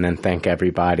Day and then thank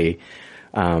everybody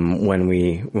when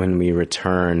we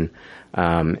return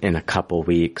in a couple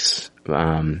weeks.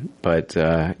 Send good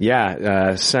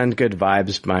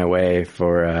vibes my way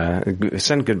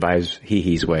send good vibes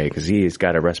He's way, because he's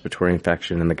got a respiratory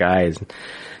infection and the guy is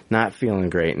not feeling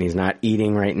great and he's not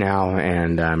eating right now,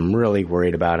 and I'm really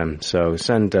worried about him. So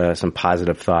send some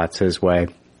positive thoughts his way.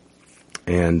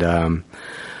 And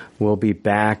we'll be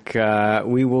back.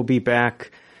 We will be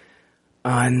back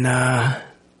on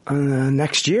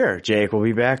next year, Jake. We'll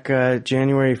be back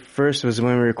January 1st was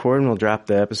when we record, and we'll drop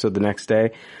the episode the next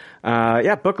day.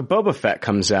 Book of Boba Fett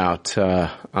comes out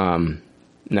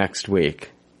next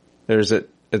week. There's the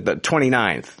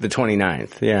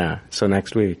 29th. Yeah, so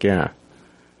next week, yeah.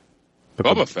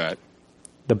 Boba Fett?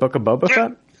 The Book of Boba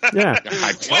Fett? Yeah.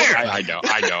 I know.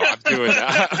 I'm doing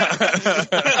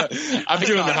that. I'm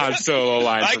doing the Han Solo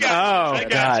line.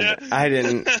 God. I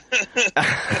didn't.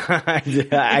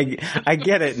 I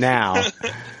get it now.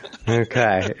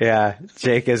 Okay. Yeah.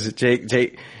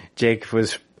 Jake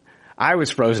was, I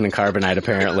was frozen in carbonite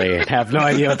apparently and have no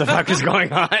idea what the fuck is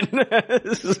going on.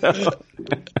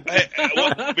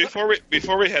 Before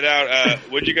we head out,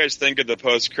 what did you guys think of the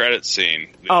post-credit scene?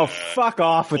 Fuck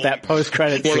off with that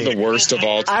post-credit scene. One of the worst of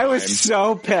all time. I was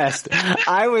so pissed.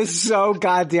 I was so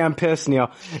goddamn pissed, Neil,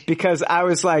 because I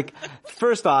was like,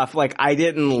 first off, like, I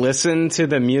didn't listen to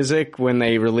the music when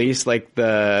they released, like,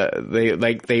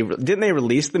 didn't they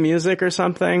release the music or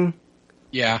something?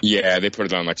 Yeah, they put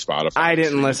it on like Spotify. I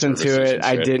didn't listen to it.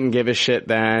 I didn't give a shit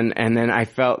then, and then I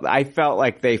felt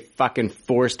like they fucking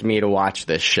forced me to watch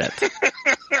this shit.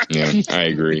 Yeah, I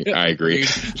agree. I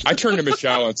turned to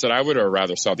Michelle and said I would have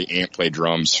rather saw the ant play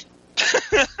drums.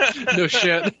 No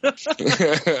shit.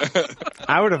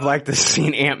 I would have liked to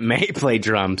seen Aunt May play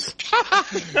drums.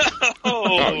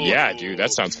 Oh yeah, dude,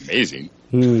 that sounds amazing.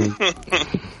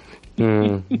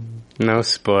 No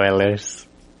spoilers.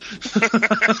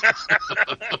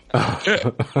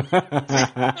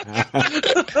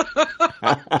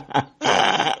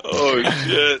 Oh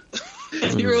shit.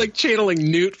 You were like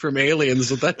channeling Newt from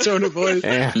Aliens with that tone of voice.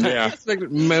 Yeah.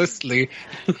 Mostly.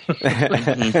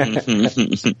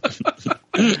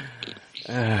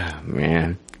 Oh,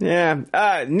 man.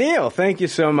 Yeah. Neil, thank you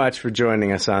so much for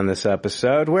joining us on this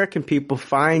episode. Where can people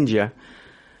find you?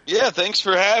 Yeah, thanks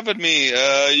for having me.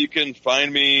 You can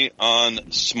find me on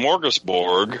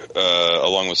Smorgasborg,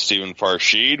 along with Stephen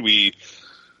Farshid. We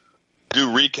do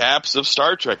recaps of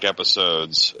Star Trek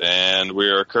episodes, and we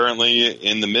are currently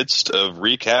in the midst of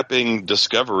recapping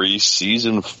Discovery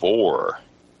Season 4.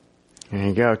 There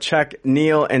you go. Check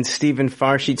Neil and Stephen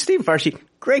Farshid. Stephen Farshid,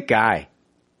 great guy.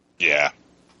 Yeah.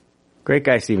 Great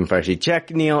guy, Stephen Farshid.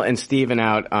 Check Neil and Stephen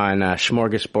out on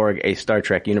Smorgasborg, a Star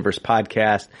Trek Universe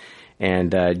podcast.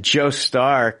 And Joe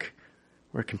Stark,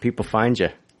 where can people find you?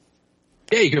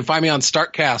 Yeah, you can find me on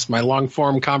Starkcast, my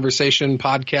long-form conversation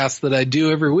podcast that I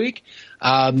do every week.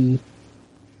 Most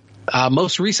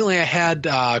recently, I had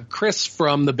Chris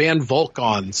from the band Volk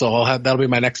on, so that'll be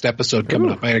my next episode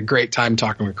coming up. I had a great time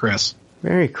talking with Chris.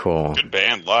 Very cool. Good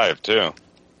band live, too.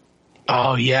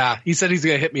 Oh, yeah. He said he's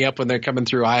going to hit me up when they're coming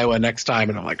through Iowa next time,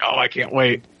 and I'm like, I can't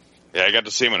wait. Yeah, I got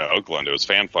to see him in Oakland. It was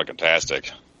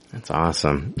fan-fucking-tastic. That's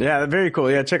awesome. Yeah, very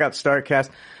cool. Yeah, check out Starkcast.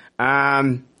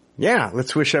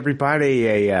 Let's wish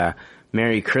everybody a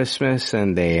Merry Christmas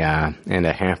and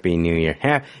a Happy New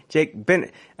Year. Jake,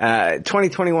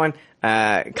 2021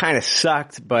 kind of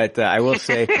sucked, but I will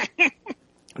say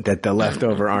that the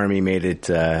leftover army made it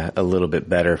a little bit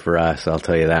better for us. I'll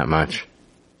tell you that much.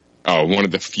 Oh, one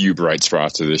of the few bright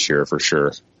spots of this year for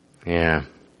sure. Yeah.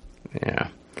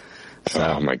 So.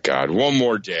 Oh my God! One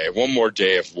more day of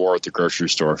war at the grocery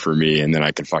store for me, and then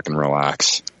I can fucking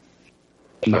relax.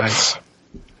 Nice.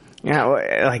 Yeah,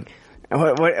 like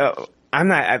what? I'm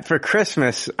not, for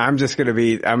Christmas, I'm going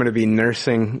to be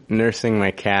nursing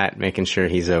my cat, making sure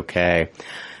he's okay.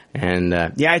 And,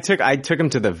 I took him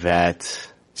to the vet.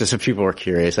 Just so people were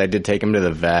curious, I did take him to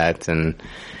the vet and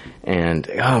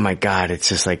oh my God, it's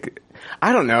just like,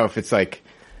 I don't know if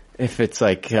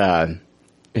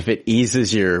it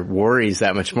eases your worries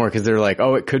that much more, because they're like,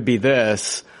 oh, it could be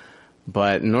this,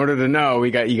 but in order to know,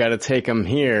 you got to take them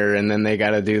here, and then they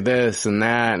got to do this and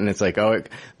that, and it's like, then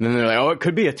they're like, oh, it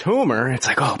could be a tumor. It's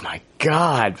like, oh my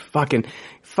God, fuck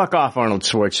off, Arnold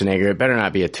Schwarzenegger. It better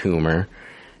not be a tumor.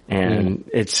 And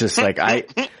it's just like,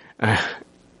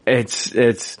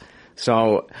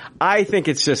 so I think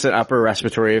it's just an upper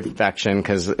respiratory infection,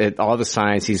 because all the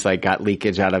signs, he's like got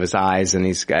leakage out of his eyes, and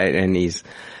he's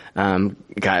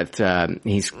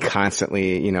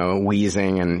constantly,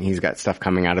 wheezing, and he's got stuff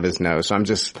coming out of his nose. So I'm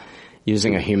just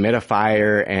using a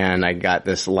humidifier, and I got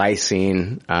this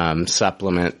lysine,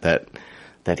 supplement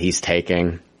that he's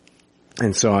taking.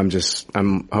 And so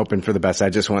I'm hoping for the best. I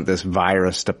just want this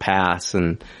virus to pass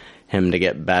and him to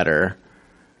get better,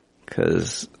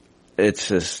 because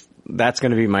that's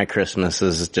going to be my Christmas,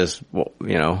 is just,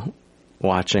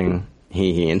 watching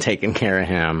Hee and taking care of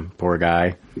him. Poor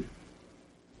guy.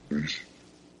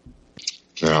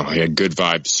 Well, I had good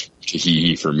vibes to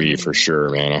Hee for me, for sure,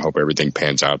 man. I hope everything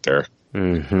pans out there.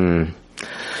 Mm-hmm.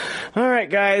 All right,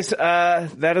 guys.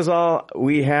 That is all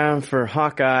we have for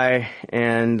Hawkeye.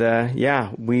 And,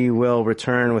 we will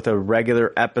return with a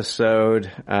regular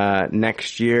episode,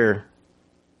 next year.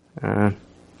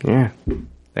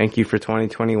 Thank you for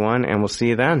 2021, and we'll see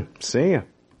you then. See ya.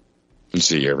 And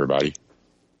see you, everybody.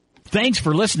 Thanks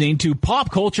for listening to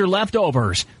Pop Culture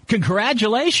Leftovers.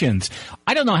 Congratulations.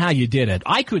 I don't know how you did it.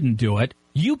 I couldn't do it.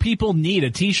 You people need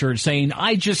a t-shirt saying,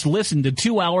 I just listened to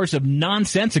 2 hours of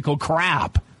nonsensical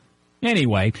crap.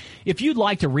 Anyway, if you'd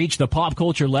like to reach the Pop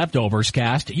Culture Leftovers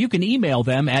cast, you can email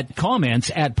them at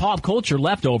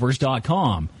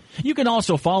comments@popcultureleftovers.com. You can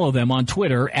also follow them on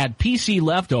Twitter at PC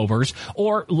Leftovers,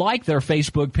 or like their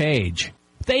Facebook page.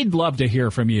 They'd love to hear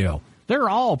from you. They're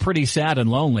all pretty sad and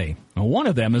lonely. One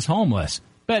of them is homeless,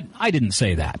 but I didn't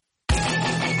say that.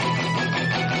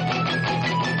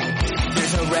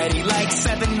 There's already like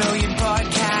 7 million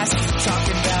podcasts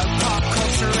talking about pop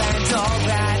culture and all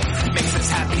that. Makes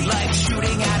us happy like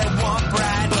shooting at a womp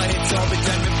rat, but it's all been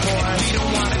done before. We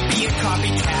don't want to be a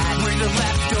copycat. We're the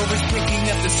leftovers picking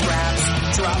up the scraps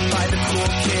dropped by the cool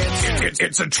kids.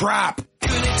 It's a trap.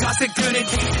 Good and toss it, good and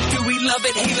taste it. Do we love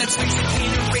it? Hey, let's face it,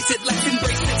 can't erase it. Let's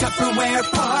embrace the Tupperware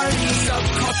party.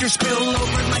 Subculture spill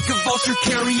over like a vulture,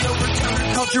 carry over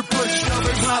counterculture,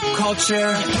 pushover, pop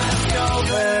culture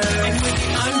leftover. And with the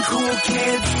uncool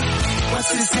kids,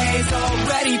 what's to say's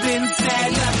already been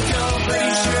said. Leftover.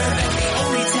 Pretty sure that the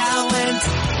only talent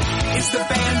is the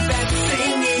band that's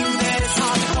singing this.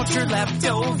 Pop culture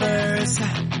leftovers.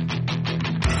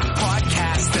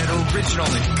 Podcasts that are original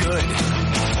and good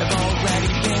have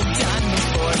already been done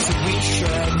before, so we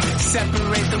should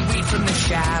separate the wheat from the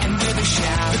chaff, and we're the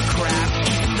chaff, the crap,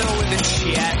 even though we're the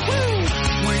shit. Woo!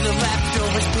 We're the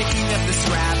leftovers picking up the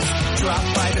scraps dropped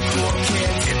by the cool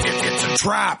kids. It's a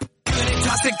trap. Good and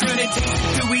toss it, good and taste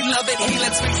it. Do we love it? Hey,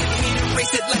 let's face it, can't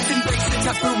erase it. Let's embrace the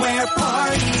Tupperware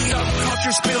party.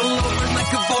 Subculture spill over like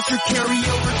a vulture, carry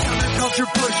over counterculture,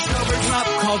 pushover, pop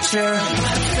culture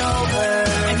leftover.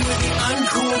 And with the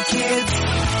uncool kids,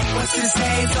 what's to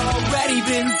say's already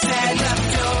been said.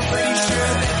 Leftover. Pretty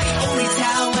sure that the only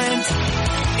talent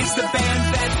is the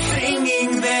band that's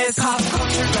singing this. Pop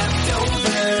culture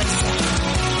leftovers.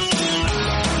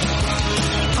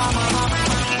 Pop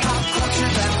culture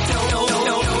leftovers.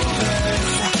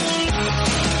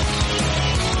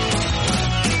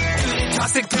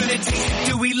 Toss it, good and taste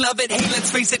it. Do we love it? Hey,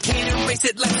 let's face it, can't erase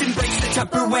it. Let's embrace the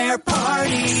Tupperware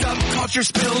party. Subculture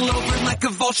spill over like a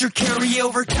vulture, carry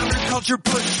over counterculture,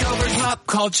 pushover, pop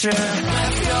culture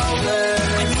leftover.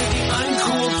 And with the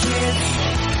uncool kids,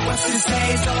 what's to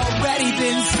say's already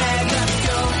been said.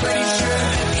 Leftover. Pretty sure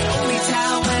that the only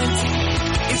talent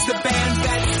is the band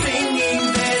that's singing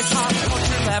this. Pop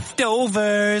culture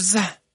leftovers.